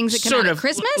animatronic things that come sort out of at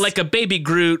Christmas? Like a baby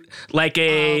Groot, like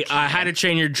a How to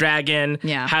Train Your Dragon.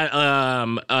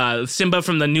 Yeah. Simba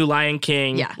from the new Lion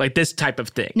King. Yeah. Like this type of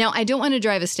thing. Now, I don't want to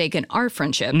drive a stake in our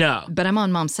friendship. No. But I'm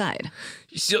on Mom's side.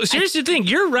 So here's the thing,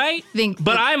 you're right,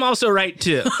 but I'm also right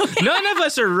too. Okay. None of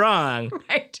us are wrong.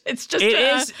 Right. It's just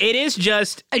it is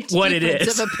just what it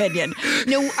is. Of opinion.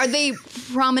 No, are they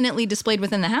prominently displayed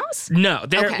within the house? No,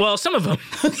 well, some of them.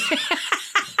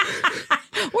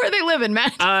 Where are they living,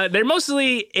 Matt? They're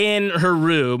mostly in her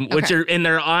room,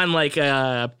 they're on like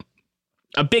a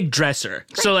big dresser.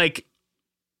 Great. So like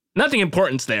nothing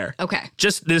important's there. Okay.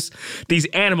 Just these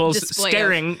animals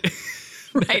staring.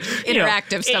 Right,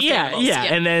 interactive stuff. Yeah.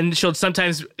 And then she'll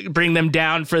sometimes bring them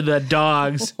down for the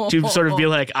dogs to sort of be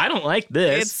like, I don't like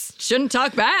this. It shouldn't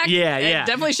talk back. Yeah. It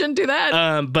definitely shouldn't do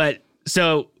that. But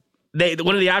so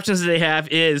one of the options that they have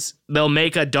is they'll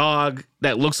make a dog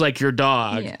that looks like your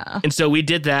dog. Yeah. And so we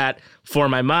did that for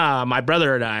my mom, my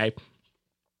brother, and I,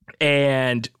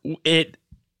 and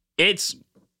it's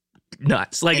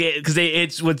nuts. Like because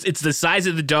it's the size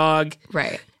of the dog.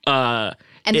 Right.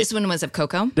 And this one was of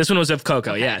Coco? This one was of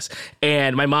Coco, yes.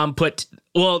 And my mom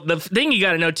the thing you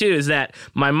got to know too is that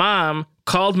my mom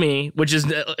called me, which is,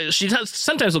 she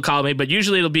sometimes will call me, but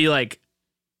usually it'll be like,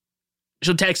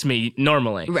 she'll text me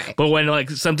normally. Right. But when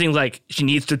like something like she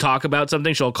needs to talk about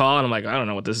something, she'll call and I'm like, I don't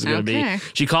know what this is going to be.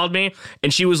 She called me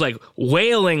and she was like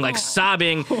wailing, like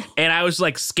sobbing. And I was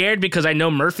like scared because I know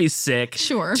Murphy's sick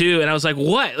too. And I was like,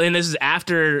 what? And this is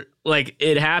after like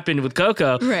it happened with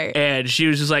Coco. Right. And she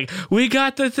was just like, we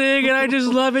got the thing and I just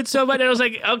love it so much. And I was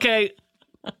like, okay,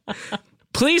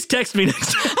 please text me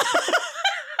next time.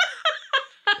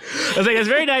 I was like, it's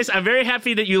very nice. I'm very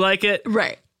happy that you like it.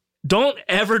 Right. Don't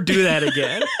ever do that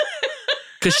again.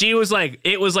 Because she was like,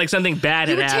 it was like something bad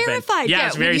had happened. You were terrified. Yeah, I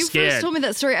was very scared. When you first told me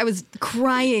that story, I was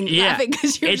crying, laughing,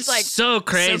 because you were just like, so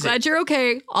crazy. So glad you're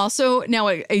okay. Also, now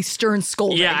a stern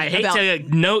scolding. Yeah, I hate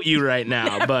to note you right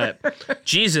now, but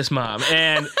Jesus, Mom.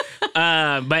 And,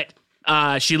 but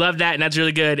She loved that, and that's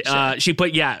really good. Sure. She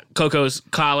put Coco's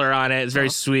collar on it. It's very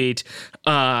sweet.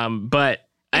 But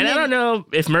I don't know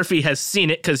if Murphy has seen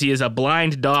it because he is a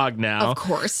blind dog now. Of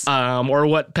course. Or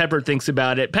what Pepper thinks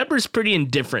about it. Pepper's pretty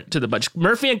indifferent to the bunch.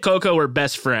 Murphy and Coco were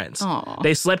best friends. Aww.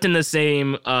 They slept in the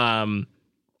same.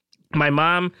 My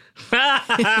mom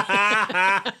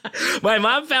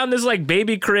found this like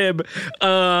baby crib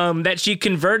that she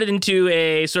converted into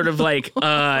a sort of like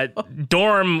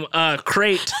dorm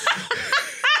crate.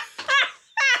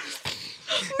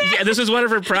 Yeah, this was one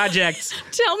of her projects.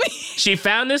 Tell me. She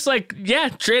found this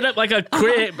straight up like a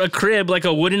crib, like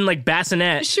a wooden like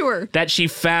bassinet. Sure. That she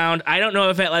found. I don't know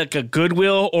if at like a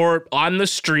Goodwill or on the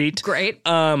street. Great.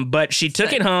 But she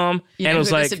took it home and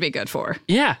was like, this would be good for.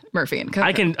 Yeah. Murphy and Coco.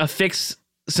 I can affix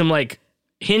some like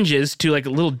hinges to like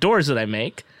little doors that I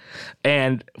make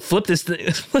and flip this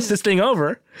thing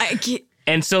over.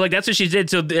 And so, like, that's what she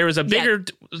did. So there was a bigger,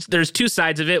 there's two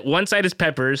sides of it. One side is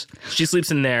Pepper's. She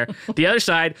sleeps in there. The other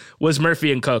side was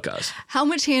Murphy and Coco's. How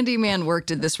much handyman work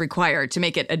did this require to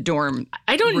make it a dorm?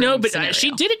 I don't know, but scenario? She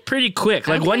did it pretty quick.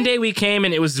 Like, one day we came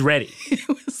and it was ready. It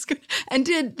was good. And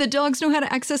did the dogs know how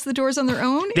to access the doors on their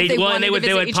own? They would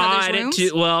paw at it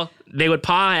too. Well, they would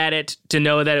paw at it to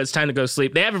know that it was time to go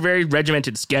sleep. They have a very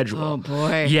regimented schedule. Oh,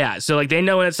 boy. Yeah. So, like, they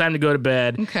know when it's time to go to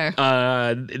bed. Okay.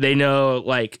 They know,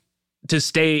 like, to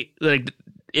stay like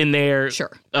in there,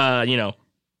 sure.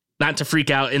 Not to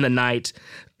freak out in the night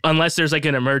unless there's like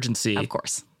an emergency. Of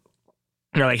course.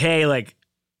 You're like, hey, like,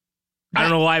 I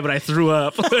don't know why, but I threw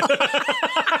up.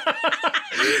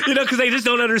 Because they just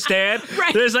don't understand.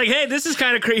 Right. There's like, hey, this is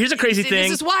kind of crazy. Here's a crazy thing.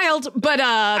 This is wild, but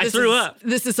I threw up.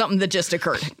 This is something that just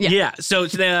occurred. Yeah. So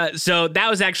that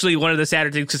was actually one of the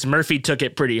sadder things because Murphy took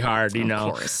it pretty hard, Of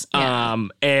course. Yeah.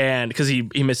 And because he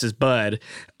misses Bud.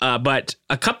 But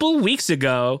a couple weeks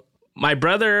ago, my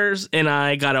brothers and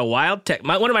I got a wild text.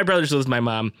 One of my brothers lives with my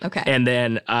mom. Okay. And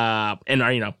then and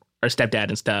our stepdad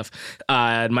and stuff.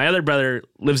 My other brother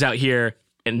lives out here.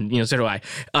 And, so do I.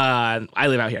 I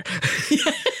live out here.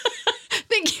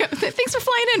 Thank you. Thanks for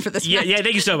flying in for this. Yeah,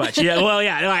 thank you so much. Yeah, well,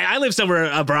 yeah, I live somewhere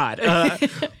abroad.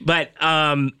 But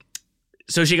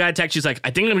so she got a text. She's like,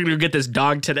 I think I'm going to get this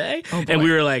dog today. Oh, and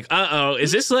we were like, uh-oh,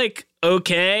 is this like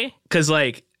okay? Because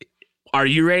like, are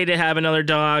you ready to have another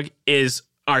dog? Is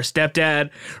our stepdad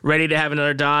ready to have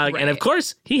another dog? Right. And of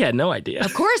course, he had no idea.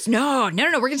 Of course, no.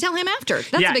 We're going to tell him after.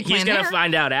 That's a big plan. He's going to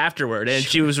find out afterward. And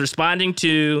she was responding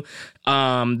to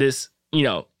this,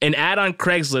 an ad on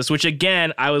Craigslist, which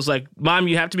again, I was like, Mom,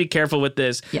 you have to be careful with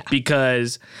this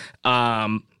because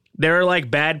there are like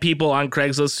bad people on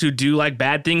Craigslist who do like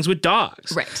bad things with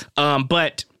dogs. Right.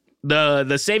 But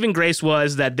the saving grace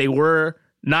was that they were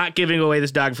not giving away this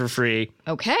dog for free.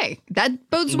 Okay. That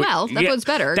bodes well. That bodes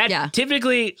better.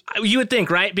 Typically, you would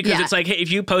think, right? Because it's like, hey, if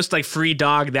you post like free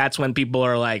dog, that's when people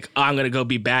are like, oh, I'm going to go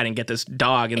be bad and get this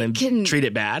dog and then treat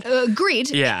it bad. Agreed.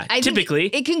 Yeah. I typically.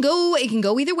 It can go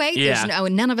either way. Yeah.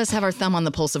 None of us have our thumb on the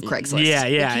pulse of Craigslist. Yeah.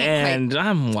 And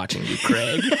I'm watching you,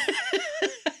 Craig.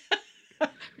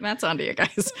 That's on to you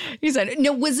guys. He said,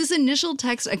 no, was this initial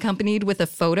text accompanied with a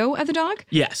photo of the dog?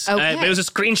 Yes. Okay. It was a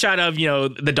screenshot of,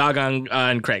 the dog on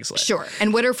Craigslist. Sure.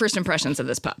 And what are first impressions of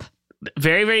this pup?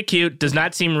 Very, very cute. Does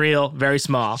not seem real. Very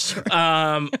small. Sure. She's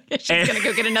going to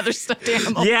go get another stuffed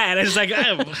animal. Yeah. And it's like,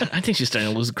 I think she's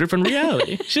starting to lose grip on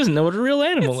reality. She doesn't know what a real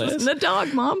animal is. This isn't a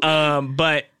dog, Mom.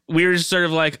 But we were just sort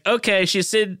of like, okay, she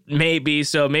said maybe,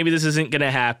 so maybe this isn't going to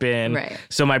happen. Right.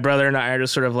 So my brother and I are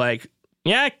just sort of like,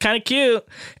 yeah, kind of cute.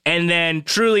 And then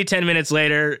truly 10 minutes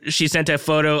later, she sent a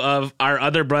photo of our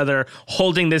other brother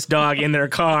holding this dog in their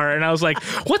car. And I was like,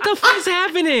 what the fuck is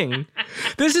happening?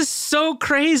 This is so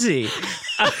crazy.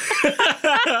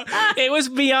 It was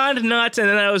beyond nuts. And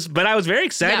then I was very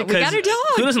excited because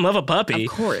who doesn't love a puppy?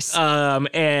 Of course.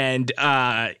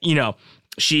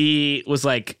 She was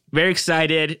like very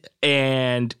excited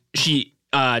and she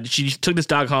took this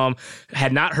dog home,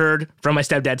 had not heard from my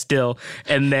stepdad still.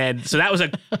 And then, so that was a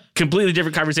completely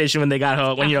different conversation when they got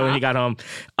home, when he got home.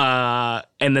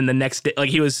 And then the next day, like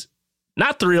he was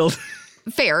not thrilled.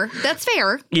 Fair. That's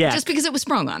fair. Yeah. Just because it was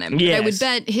sprung on him. Yes. I would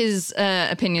bet his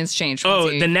opinions changed.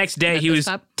 The next day he was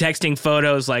texting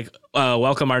photos like,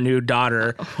 welcome our new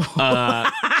daughter.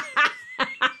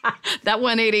 That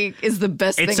 180 is the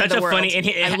best thing in the world. It's such a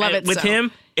funny, I love it. With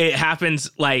him, it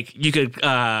happens like you could,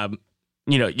 what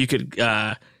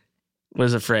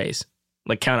is the phrase?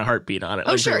 Like count a heartbeat on it.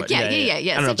 Oh, like, sure. Yeah.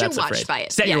 I don't know if that's the phrase. By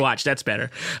it. Set your watch. That's better.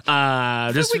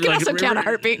 Just we can also count a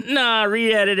heartbeat. No,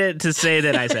 re-edit it to say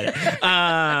that I said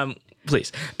it.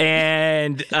 Please.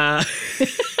 And,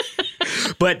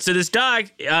 but so this dog,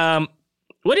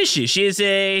 what is she? She is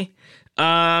a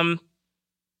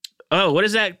Oh, what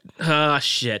is that?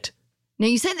 Shit. Now,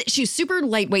 you said that she's super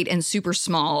lightweight and super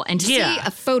small, and to see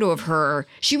a photo of her,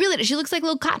 she looks like a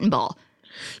little cotton ball.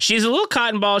 She's a little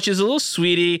cotton ball. She's a little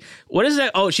sweetie. What is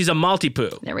that? Oh, she's a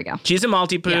Maltipoo. There we go. She's a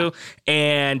Maltipoo,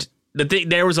 and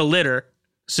there was a litter.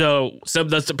 So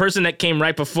the person that came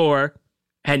right before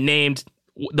had named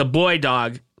the boy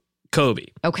dog Kobe.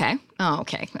 Okay. Oh,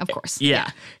 okay. Of course. Yeah.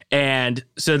 And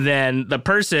so then the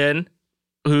person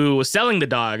who was selling the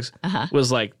dogs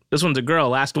was like, this one's a girl,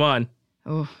 last one.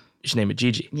 Oh. You should name it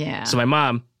Gigi. Yeah. So my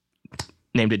mom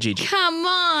named it Gigi. Come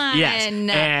on. Yes.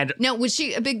 And no, was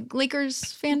she a big Lakers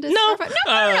fan? No. Okay,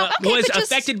 was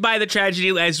affected by the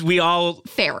tragedy as we all.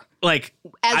 Fair. Like,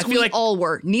 as we all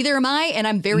were. Neither am I, and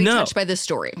I'm very touched by this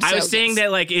story. I was saying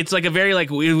that, like, it's like a very,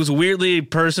 like, it was weirdly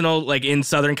personal, like, in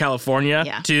Southern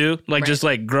California, too. Like, just,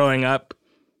 like, growing up.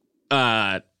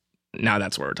 Now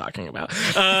that's what we're talking about.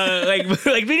 Like, you know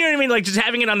what I mean? Like, just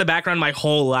having it on the background my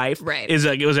whole life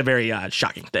it was a very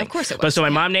shocking thing. Of course it was. But so my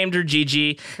mom named her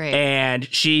Gigi, and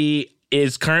she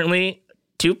is currently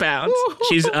 2 pounds.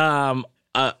 She's, and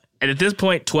at this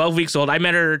point, 12 weeks old. I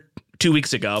met her 2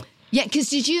 weeks ago. Yeah, because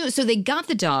so they got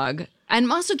the dog.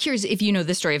 I'm also curious if you know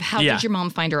this story of how did your mom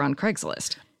find her on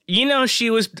Craigslist? You know, she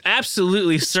was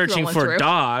absolutely searching for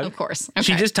dog. Of course. Okay.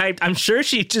 She just typed, I'm sure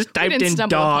she just typed in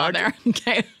dog. There.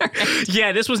 Okay. All right.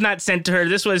 Yeah, this was not sent to her.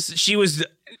 She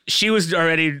was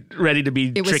already ready to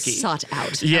be tricky. It was sought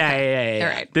out. Yeah. All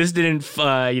right. This didn't,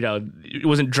 it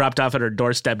wasn't dropped off at her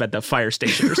doorstep at the fire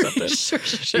station or something.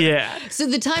 Sure. Yeah. So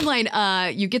the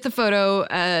timeline, you get the photo,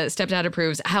 stepdad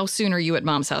approves. How soon are you at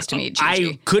mom's house to meet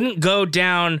Gigi? I couldn't go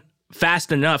down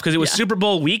fast enough because it was Super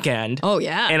Bowl weekend. Oh,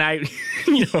 yeah. And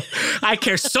I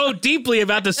care so deeply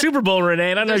about the Super Bowl,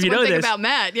 Renee. I don't know if you know this. There's one thing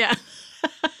about Matt, yeah.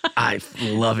 I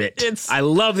love it. I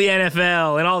love the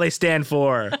NFL and all they stand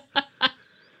for.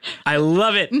 I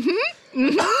love it.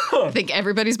 I think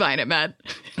everybody's buying it, Matt.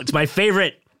 It's my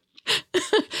favorite.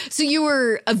 So you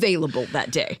were available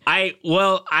that day? I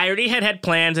already had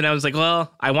plans, and I was like,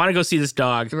 well, I want to go see this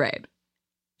dog. Right.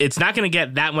 It's not going to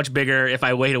get that much bigger if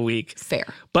I wait a week. Fair.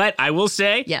 But I will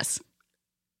say, yes,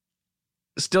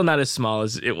 still not as small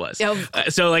as it was.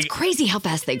 So like, it's crazy how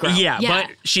fast they grow. Yeah, but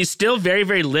she's still very,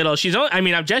 very little. She's only,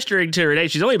 I'm gesturing to her today.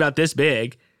 She's only about this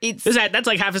big. That's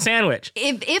like half a sandwich.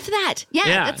 If that.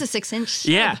 Yeah, that's a 6-inch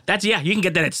sub. Yeah, you can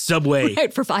get that at Subway.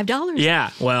 Right, for $5.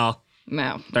 Yeah, well.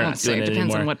 No, they're not doing it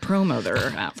depends on what promo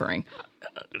they're offering.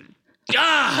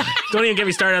 Don't even get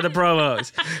me started on the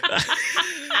promos.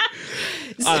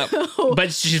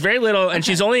 But she's very little, and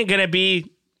she's only going to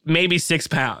be maybe 6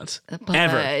 pounds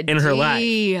ever in her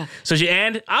life. So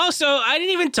I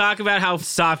didn't even talk about how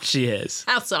soft she is.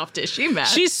 How soft is she, Matt?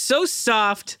 She's so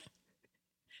soft.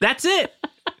 That's it.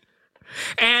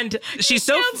 And she's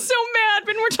so sounds so mad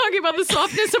when we're talking about the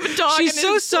softness of a dog. She's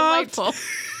so soft.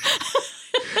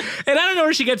 And I don't know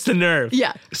where she gets the nerve.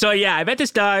 Yeah. So I met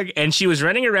this dog, and she was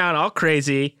running around all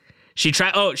crazy. She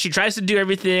tries to do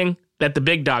everything that the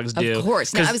big dogs do. Of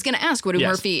course. Now, I was going to ask, what do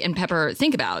Murphy and Pepper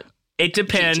think about it?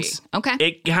 Depends. Gigi? Okay.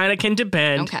 It kind of can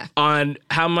depend on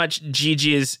how much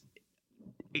Gigi is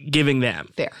giving them.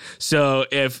 Fair. So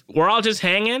if we're all just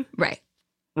hanging, right?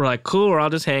 We're like, cool, we're all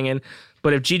just hanging.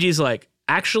 But if Gigi's like,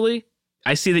 actually,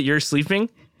 I see that you're sleeping,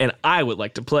 and I would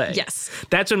like to play. Yes.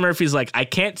 That's when Murphy's like, I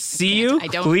can't see you.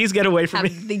 Please get away from me.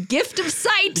 The gift of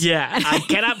sight. Yeah, I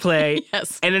cannot play.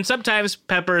 Yes. And then sometimes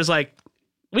Pepper is like,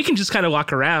 we can just kind of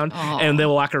walk around. Aww. And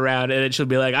they'll walk around, and then she'll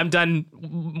be like, I'm done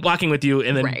walking with you,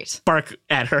 and then bark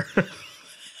at her.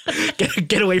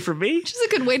 Get away from me. Which is a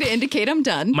good way to indicate I'm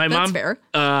done. That's fair.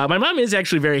 My mom is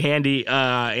actually very handy,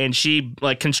 and she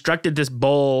constructed this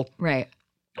bowl. Right.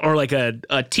 Or like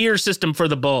a tier system for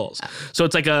the bowls. So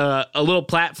it's like a little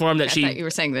platform that I thought you were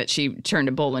saying that she turned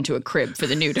a bowl into a crib for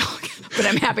the new dog. But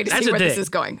I'm happy to see where this is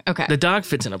going. Okay. The dog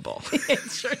fits in a bowl. It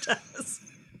sure does.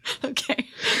 Okay.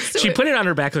 So she put it on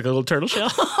her back like a little turtle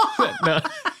shell. No.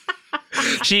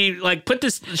 She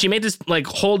she made this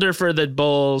holder for the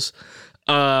bowls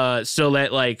so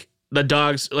that the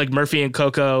dogs, like Murphy and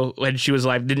Coco, when she was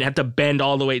alive, didn't have to bend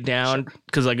all the way down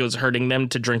because it was hurting them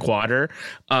to drink water.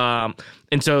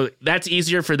 And so that's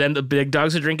easier for them, the big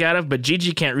dogs, to drink out of, but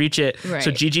Gigi can't reach it. Right.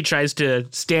 So Gigi tries to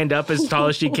stand up as tall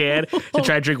as she can to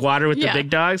try to drink water with the big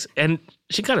dogs. And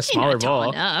she got a smaller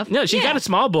bowl. No, she got a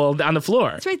small bowl on the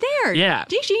floor. It's right there. Yeah.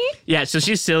 Gigi. Yeah, so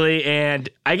she's silly. And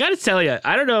I got to tell you,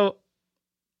 I don't know.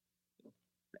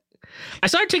 I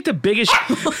saw her take the biggest...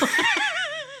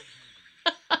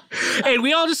 And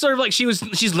we all just sort of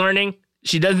she's learning,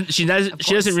 She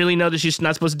doesn't really know that she's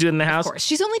not supposed to do it in the house. Of course.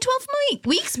 She's only 12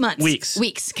 months.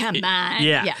 Weeks. Come on.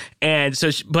 Yeah. And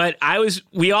so,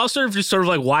 we all sort of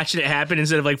like watched it happen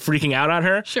instead of like freaking out on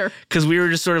her. Sure. Because we were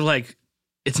just sort of like,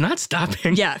 it's not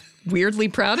stopping. Yeah. Weirdly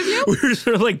proud of you. We were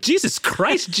sort of like, Jesus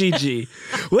Christ, Gigi.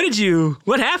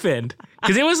 What happened?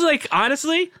 Because it was like,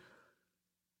 honestly,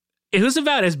 it was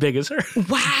about as big as her.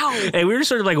 Wow. And we were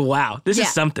sort of like, wow, this is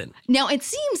something. Now, it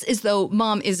seems as though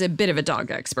Mom is a bit of a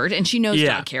dog expert and she knows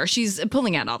dog care. She's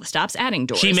pulling out all the stops, adding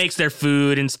doors. She makes their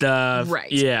food and stuff.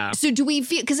 Right. Yeah. So do we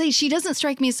feel, because she doesn't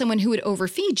strike me as someone who would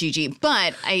overfeed Gigi,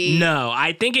 but No,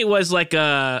 I think it was like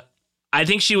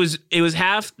it was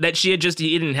half that she had just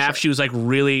eaten, half she was like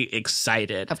really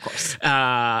excited. Of course.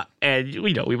 And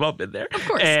we've all been there. Of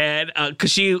course. And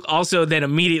because she also then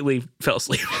immediately fell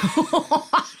asleep.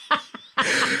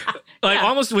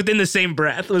 Almost within the same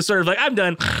breath. It was sort of like, I'm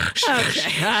done.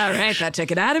 Okay. All right. That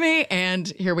took it out of me. And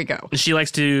here we go. She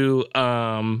likes to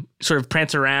sort of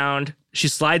prance around. She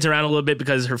slides around a little bit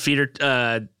because her feet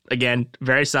are, again,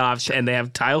 very soft and they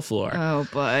have tile floor. Oh,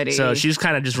 buddy. So she's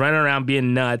kind of just running around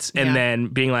being nuts and then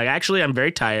being like, actually, I'm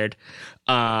very tired.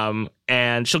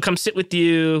 And she'll come sit with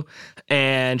you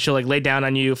and she'll like lay down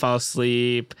on you, fall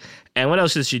asleep. And what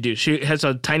else does she do? She has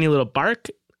a tiny little bark.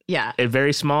 Yeah. It's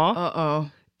very small. Uh-oh.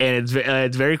 And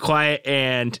it's very quiet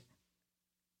and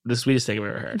the sweetest thing I've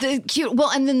ever heard. The cute.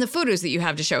 Well, and then the photos that you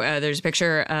have to show. There's a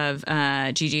picture of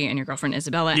Gigi and your girlfriend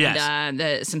Isabella. Yes.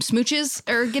 And some smooches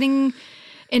are getting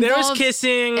involved. There was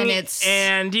kissing.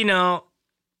 And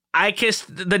I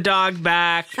kissed the dog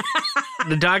back.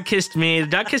 The dog kissed me. The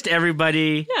dog kissed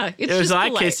everybody. Yeah, it was a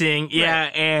lot of kissing. Right. Yeah,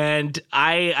 and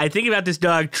I think about this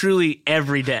dog truly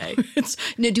every day.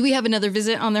 Now, do we have another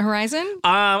visit on the horizon?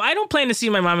 I don't plan to see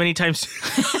my mom anytime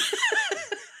soon.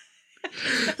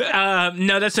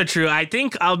 No, that's not true. I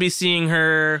think I'll be seeing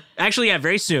her actually,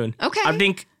 very soon. Okay. I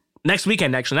think next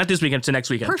weekend, actually. Not this weekend, to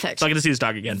next weekend. Perfect. So I get to see this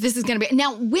dog again. This is going to be...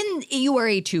 Now, when you are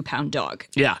a 2-pound dog...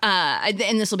 Yeah.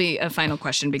 And this will be a final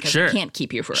question because I can't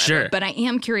keep you forever. Sure. But I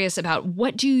am curious about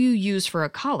what do you use for a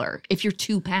collar if you're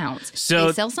 2 pounds? So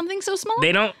they sell something so small?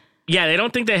 They don't... Yeah, they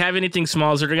don't think they have anything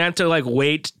small, so they're going to have to, like,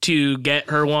 wait to get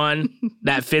her one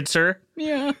that fits her.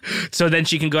 Yeah. So then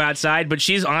she can go outside. But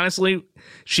she's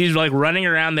like, running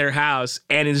around their house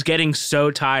and is getting so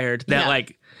tired that,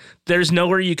 like, there's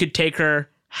nowhere you could take her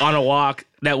on a walk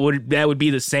that would be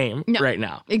the same right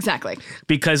now. Exactly.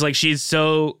 Because, like, she's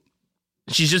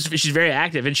very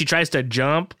active and she tries to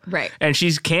jump. Right. And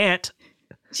she can't.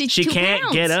 She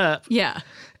can't get up. Yeah.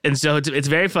 And so it's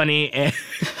very funny. And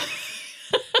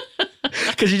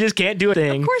because you just can't do a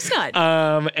thing. Of course not.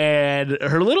 And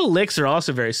her little licks are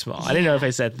also very small. I didn't know if I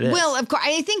said this. Well, of course.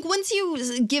 I think once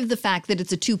you give the fact that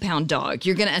it's a 2-pound dog,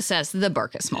 you're going to assess the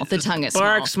bark is small, the tongue is small.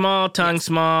 Bark small, tongue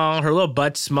small, her little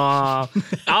butt small.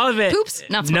 All of it. Poops?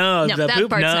 Not small. No, the that poop,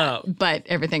 part's no. not. But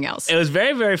everything else. It was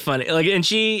very, very funny. Like, and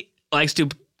she likes to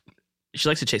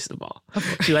chase the ball.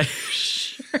 She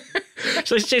likes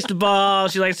to chase the ball.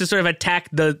 She likes to sort of attack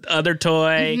the other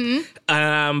toy.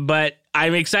 Mm-hmm. But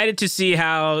I'm excited to see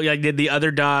how the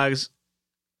other dogs,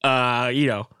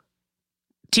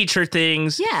 teach her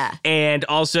things. Yeah. And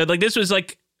also, like, this was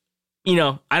like,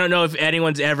 I don't know if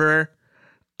anyone's ever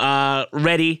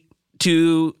ready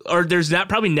to, or there's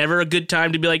probably never a good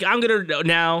time to be like, I'm going to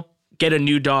now get a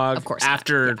new dog. Of course.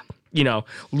 After,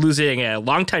 losing a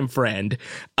longtime friend.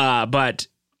 But,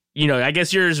 I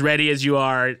guess you're as ready as you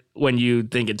are when you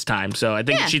think it's time. So I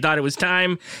think she thought it was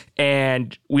time,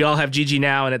 and we all have Gigi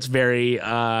now, and it's very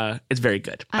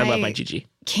good. I love my Gigi.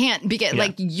 Can't begin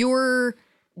like your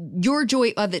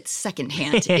joy of it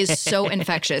secondhand is so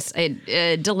infectious.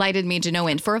 It delighted me to no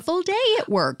end for a full day at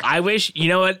work. I wish,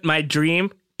 my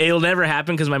dream, it'll never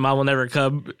happen because my mom will never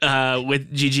come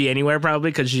with Gigi anywhere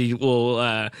probably because she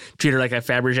will treat her like a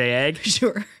Fabergé egg.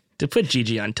 Sure. To put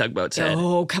Gigi on Tugboat's head.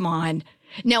 Oh, come on.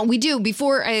 Now,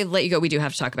 before I let you go, we do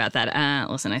have to talk about that.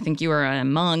 Listen, I think you are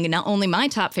among not only my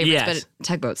top favorites, but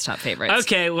Tugboat's top favorites.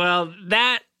 Okay, well,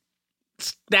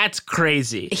 that's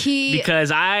crazy.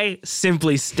 Because I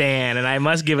simply stan, and I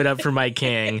must give it up for my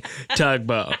king,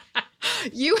 Tugboat.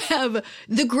 You have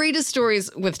the greatest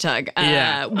stories with Tug.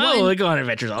 Yeah. We go on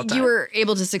adventures all the time. You were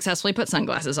able to successfully put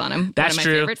sunglasses on him. That's one of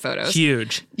my true. favorite photos.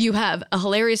 Huge. You have a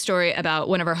hilarious story about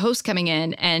one of our hosts coming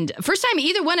in, and first time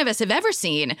either one of us have ever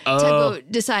seen Tugboat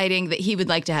deciding that he would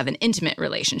like to have an intimate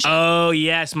relationship. Oh,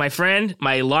 yes. My friend,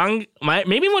 maybe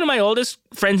one of my oldest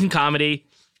friends in comedy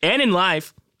and in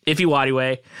life, Iffy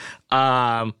Wadiway,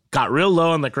 got real low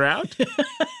on the ground.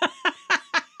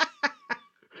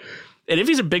 And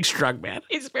Iffy's a big, strong man.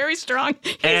 He's very strong.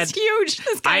 He's huge.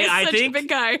 This guy is such a big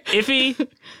guy. Iffy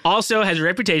also has a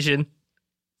reputation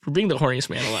for being the horniest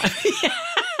man alive.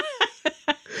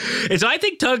 And so I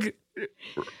think Tug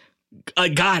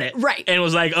got it. Right. And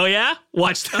was like, oh yeah?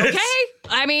 Watch this. Okay.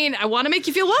 I mean, I want to make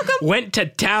you feel welcome. Went to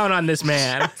town on this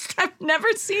man. I've never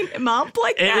seen him up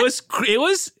like that.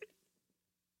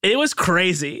 It was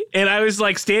crazy. And I was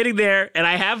like standing there, and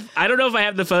I don't know if I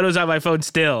have the photos on my phone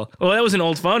still. Well, that was an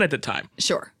old phone at the time.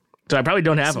 Sure. So I probably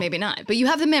don't have them. Maybe not. But you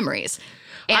have the memories.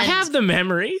 And I have the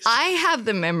memories. I have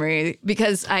the memory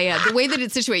because the way that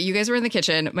it's situated, you guys were in the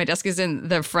kitchen. My desk is in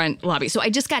the front lobby. So I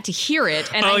just got to hear it.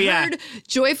 And I heard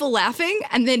joyful laughing.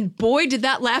 And then, boy, did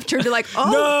that laughter to like,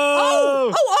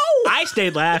 oh. I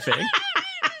stayed laughing.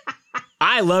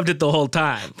 I loved it the whole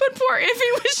time. But poor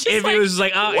Iffy was just Iffy was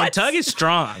like, oh, and Tug is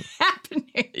strong.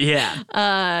 Happening.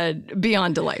 Yeah.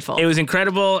 Beyond delightful. It was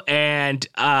incredible. And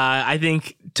I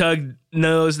think Tug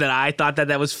knows that I thought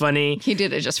that was funny. He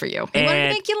did it just for you. He wanted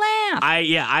to make you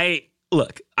laugh.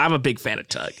 Look, I'm a big fan of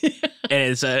Tug. And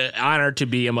it's an honor to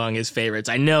be among his favorites.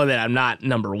 I know that I'm not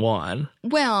number one.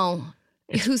 Well,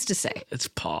 who's to say? It's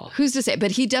Paul. Who's to say?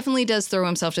 But he definitely does throw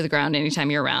himself to the ground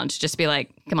anytime you're around. Just be like,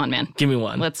 come on, man. Give me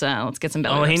one. Let's get some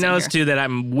belly Oh, he rubs knows, in too, that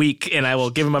I'm weak, and I will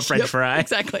give him a French fry.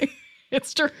 Exactly.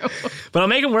 It's true. But I'll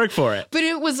make him work for it. But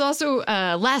it was also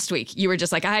last week. You were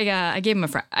just like, I gave him a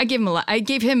fry. I gave him a lot. I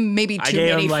gave him maybe too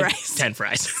many fries. Like 10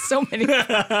 fries. So many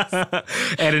fries.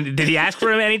 And did he ask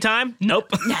for him any time? Nope.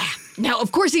 Nah. No,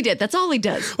 of course he did. That's all he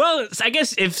does. Well, I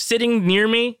guess if sitting near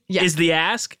me is the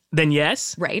ask, then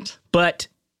yes. Right. But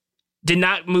did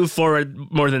not move forward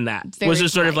more than that. Was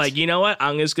just sort of like, you know what?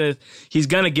 He's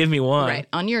going to give me one. Right.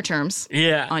 On your terms.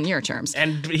 Yeah. On your terms.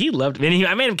 And he loved it.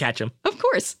 I made him catch him. Of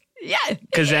course. Yeah.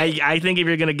 Because I think if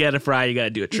you're going to get a fry, you got to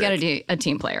do a trick. You got to be a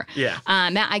team player. Yeah.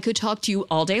 Matt, I could talk to you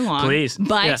all day long. Please.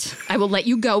 But I will let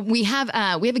you go. We have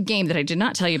a game that I did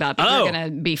not tell you about, but we're going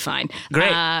to be fine.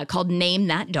 Great. Called Name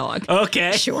That Dog.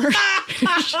 Okay. Sure.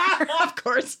 Sure.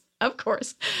 Of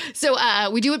course.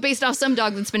 So we do it based off some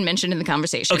dog that's been mentioned in the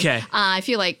conversation. Okay. I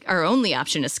feel like our only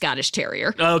option is Scottish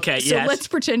Terrier. Okay, so yes. let's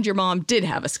pretend your mom did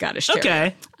have a Scottish Terrier.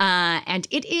 Okay. And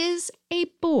it is a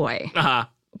boy. Uh-huh.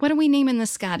 What are we naming the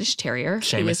Scottish Terrier?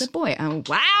 Seamus. Who is a boy. Oh,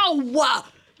 wow.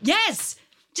 Yes.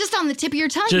 Just on the tip of your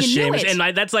tongue. Just you knew Seamus. it.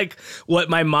 And that's like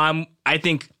what I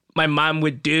think my mom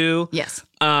would do. Yes.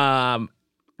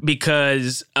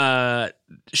 Because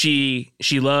she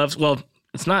loves, well,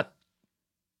 it's not,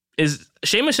 is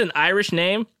Seamus an Irish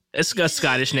name? It's a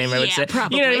Scottish name, I would say.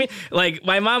 Probably. You know what I mean? Like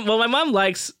my mom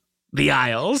likes the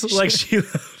Isles. Like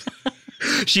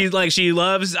she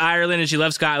loves Ireland and she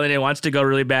loves Scotland and wants to go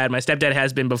really bad. My stepdad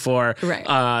has been before. Right.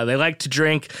 They like to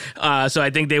drink. So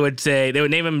I think they would name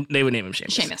him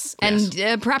Seamus. Seamus. Yes.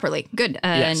 And properly. Good.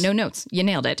 Yes. No notes. You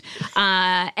nailed it.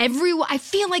 I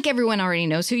feel like everyone already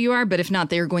knows who you are, but if not,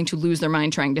 they're going to lose their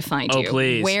mind trying to find you. Oh,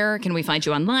 please. Where can we find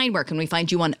you online? Where can we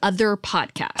find you on other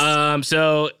podcasts?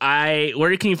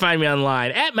 Where can you find me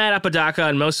online? At Matt Apodaca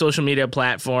on most social media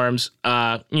platforms.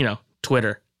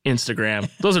 Twitter, Instagram.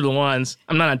 Those are the ones.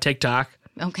 I'm not on TikTok.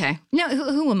 Okay. No,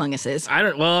 who among us is?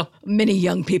 Many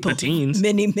young people. The teens.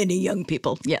 Many young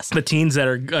people. Yes. The teens that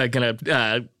are going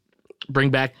to bring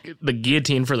back the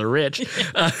guillotine for the rich.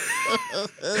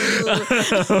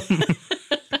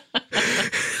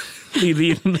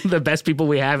 The best people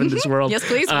we have in this world. Yes,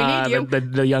 please. We need you.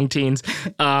 The young teens.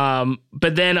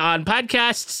 But then on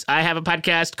podcasts, I have a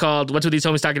podcast called What's With These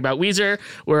Homies Talking About Weezer,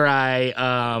 where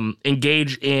I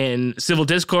engage in civil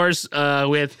discourse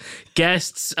with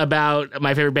guests about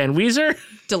my favorite band, Weezer.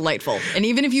 Delightful. And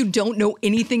even if you don't know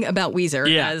anything about Weezer,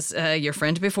 as your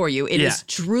friend before you, it is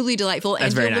truly delightful.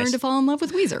 That's and you'll learn to fall in love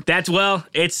with Weezer.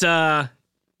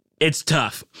 It's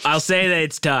tough. I'll say that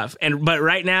it's tough. But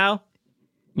right now,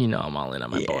 I'm all in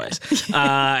on my boys.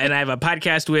 And I have a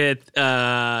podcast with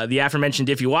the aforementioned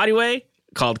Diffie Wadiway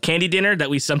called Candy Dinner that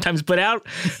we sometimes put out.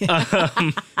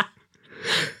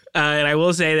 And I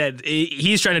will say that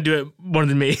he's trying to do it more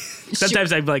than me.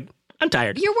 Sometimes I'm like, I'm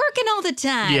tired. You're working all the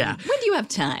time. Yeah. When do you have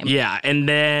time? Yeah. And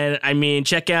then,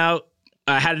 check out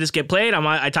How Did This Get Played?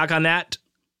 I talk on that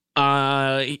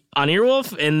on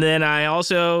Earwolf, and then I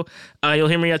also you'll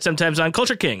hear me out sometimes on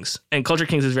Culture Kings, and Culture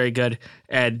Kings is very good,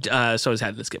 and so is How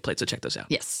Did This Get Played, so check those out.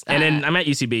 Yes. And then I'm at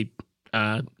UCB,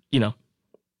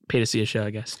 pay to see a show,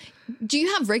 I guess. Do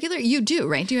you have regular? You do,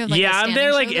 right? Do you have I'm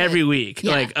there every week.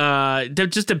 Yeah. It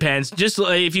just depends. Just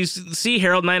if you see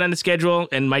Herald Night on the schedule,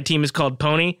 and my team is called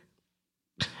Pony,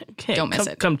 don't miss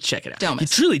it. Come check it out. Don't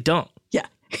miss it. You truly don't. Yeah.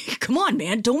 Come on,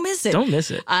 man. Don't miss it. Don't miss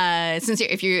it. Sincere,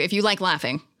 if you like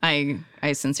laughing, I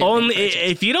sincerely only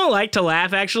if you don't like to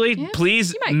laugh, actually,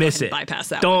 please miss it. Bypass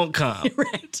that. Don't come.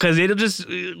 Right. Because it'll just.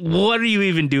 What are you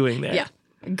even doing there? Yeah.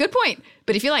 Good point.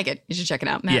 But if you like it, you should check it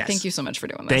out. Matt, Yes. thank you so much for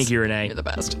doing this. Thank you, Renee. You're the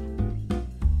best.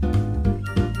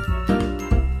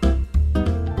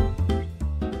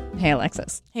 Hey,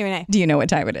 Alexis. Hey, Renee. Do you know what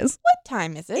time it is? What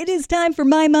time is it? It is time for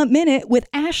My Mom Minute with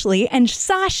Ashley and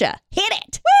Sasha. Hit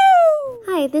it! Woo!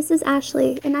 Hi, this is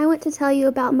Ashley, and I want to tell you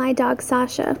about my dog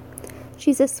Sasha.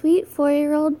 She's a sweet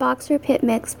 4-year-old boxer pit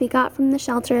mix we got from the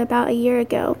shelter about a year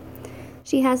ago.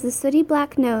 She has the sooty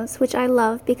black nose, which I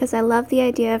love because I love the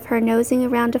idea of her nosing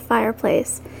around a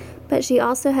fireplace, but she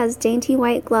also has dainty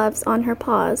white gloves on her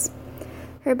paws.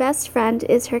 Her best friend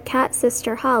is her cat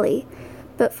sister Holly,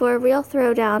 but for a real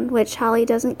throwdown, which Holly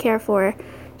doesn't care for,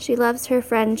 she loves her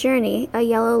friend Journey, a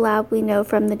yellow lab we know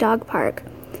from the dog park.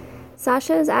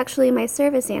 Sasha is actually my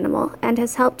service animal and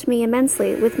has helped me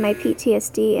immensely with my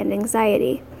PTSD and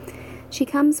anxiety. She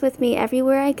comes with me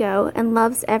everywhere I go and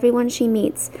loves everyone she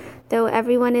meets, though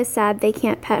everyone is sad they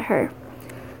can't pet her.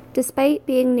 Despite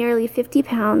being nearly 50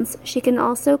 pounds, she can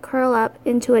also curl up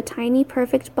into a tiny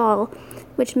perfect ball,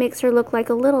 which makes her look like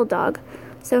a little dog,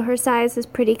 so her size is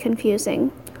pretty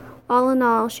confusing. All in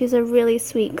all, she's a really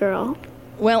sweet girl.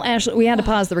 Well, Ashley, we had to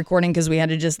pause the recording because we had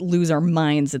to just lose our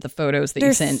minds at the photos that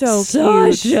you sent. So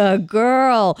cute. Sasha,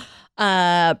 girl.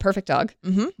 Perfect dog.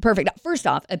 Mm-hmm. Perfect. First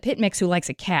off, a pit mix who likes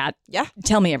a cat. Yeah.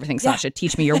 Tell me everything, Sasha.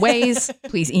 Teach me your ways.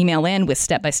 Please email in with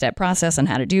step-by-step process on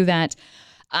how to do that.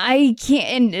 I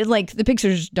can't, and like the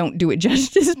pictures don't do it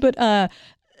justice, but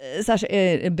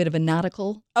Sasha, a bit of a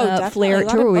nautical flair to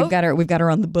her. We've got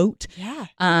her on the boat. Yeah.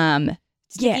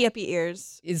 Sticky uppy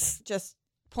ears is just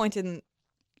pointing,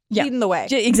 leading the way.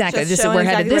 Exactly. Just we're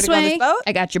headed this way.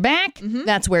 I got your back. Mm-hmm.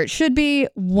 That's where it should be.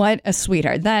 What a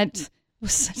sweetheart. That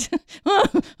was such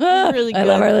really good. I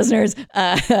love our listeners.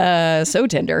 So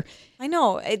tender. I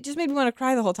know. It just made me want to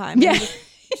cry the whole time. Yeah.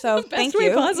 So thank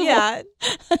you. Possible. Yeah.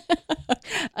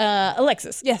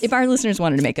 Alexis, yes. If our listeners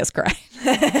wanted to make us cry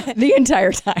the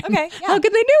entire time, okay, how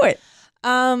could they do it?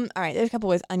 All right, there's a couple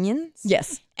ways. Onions.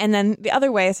 Yes. And then the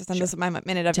other way is to send us my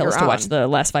minute of Tell your us own. to watch the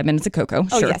last 5 minutes of Coco.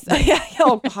 Oh, sure. yes. Yeah.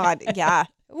 Oh, God. Yeah.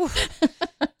 Ooh,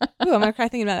 I'm going to cry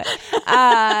thinking about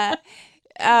it.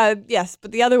 Yes,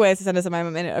 but the other way is to send us a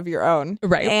minute of your own.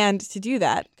 Right. And to do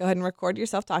that, go ahead and record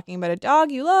yourself talking about a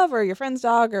dog you love or your friend's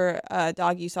dog or a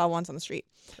dog you saw once on the street.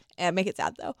 Make it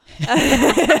sad, though. No,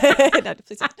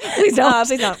 please don't. Please don't.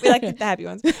 Please don't. We like the happy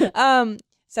ones.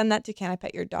 Send that to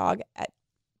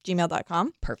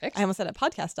canipetyourdog@gmail.com. Perfect. I almost said at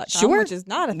podcast.com, sure. which is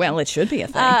not a thing. Well, it should be a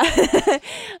thing.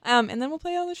 And then we'll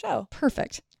play it on the show.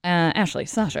 Perfect. Ashley,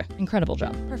 Sasha, incredible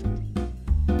job. Perfect.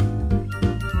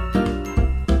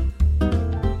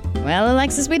 Well,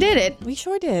 Alexis, we did it. We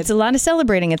sure did. It's a lot of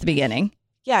celebrating at the beginning.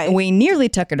 Yeah. We nearly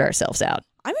tuckered ourselves out.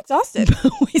 I'm exhausted.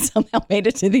 We somehow made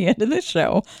it to the end of the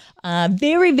show.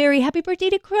 Very, very happy birthday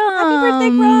to Crumb. Happy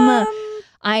birthday, Crumb.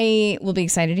 I will be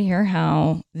excited to hear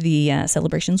how the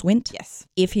celebrations went. Yes.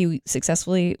 If he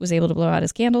successfully was able to blow out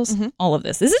his candles, all of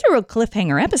this. This is a real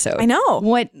cliffhanger episode. I know.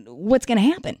 What's going to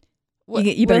happen?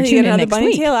 You better tune in next bunny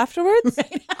week. Tail afterwards?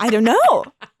 I don't know.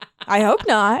 I hope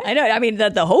not. I know. I mean,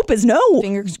 the hope is no.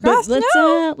 Fingers crossed. But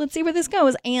let's see where this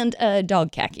goes. And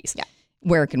dog khakis. Yeah.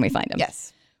 Where can we find them?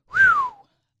 Yes.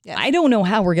 Yes. I don't know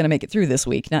how we're going to make it through this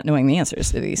week, not knowing the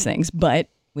answers to these things, but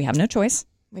we have no choice.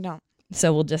 We don't.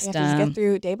 So we'll just, we have to just get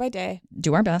through day by day.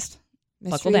 Do our best.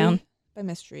 Mystery buckle down. By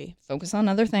mystery. Focus on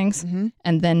other things. Mm-hmm.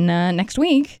 And then next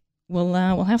week, we'll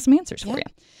have some answers for you.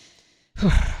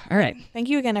 All right. Thank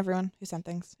you again, everyone who sent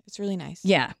things. It's really nice.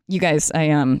 Yeah. You guys,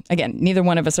 again, neither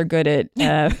one of us are good at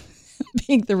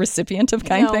being the recipient of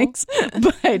kind things,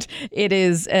 but it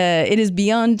is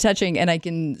beyond touching. And I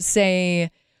can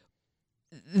say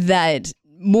that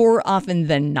more often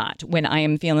than not, when I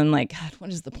am feeling like, God,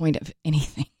 what is the point of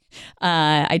anything?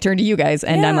 I turn to you guys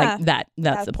and I'm like,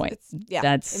 that's the point.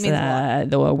 That's it means a lot.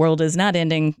 The world is not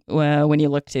ending when you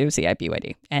look to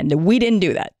CIPYD. And we didn't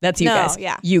do that. That's you guys.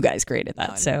 Yeah. You guys created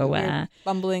that. So we're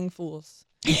bumbling fools.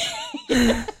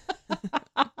 The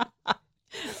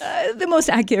most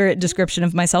accurate description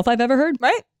of myself I've ever heard.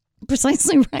 Right?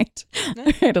 Precisely right. All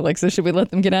right, Alexa, should we let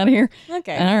them get out of here?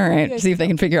 Okay. All right. See if they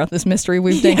can figure out this mystery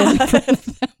we've dangled in front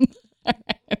of them.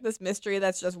 This mystery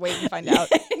that's just waiting to find out.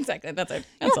 Exactly. That's it.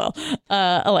 That's all.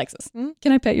 Alexis,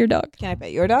 can I pet your dog? Can I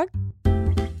pet your dog?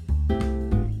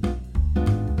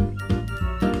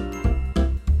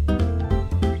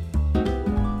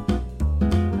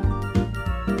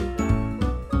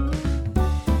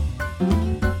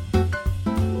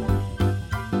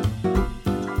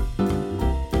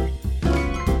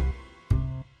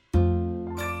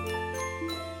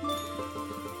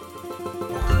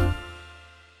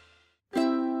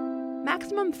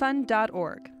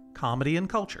 MaximumFun.org. Comedy and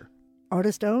culture.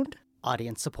 Artist owned.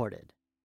 Audience supported.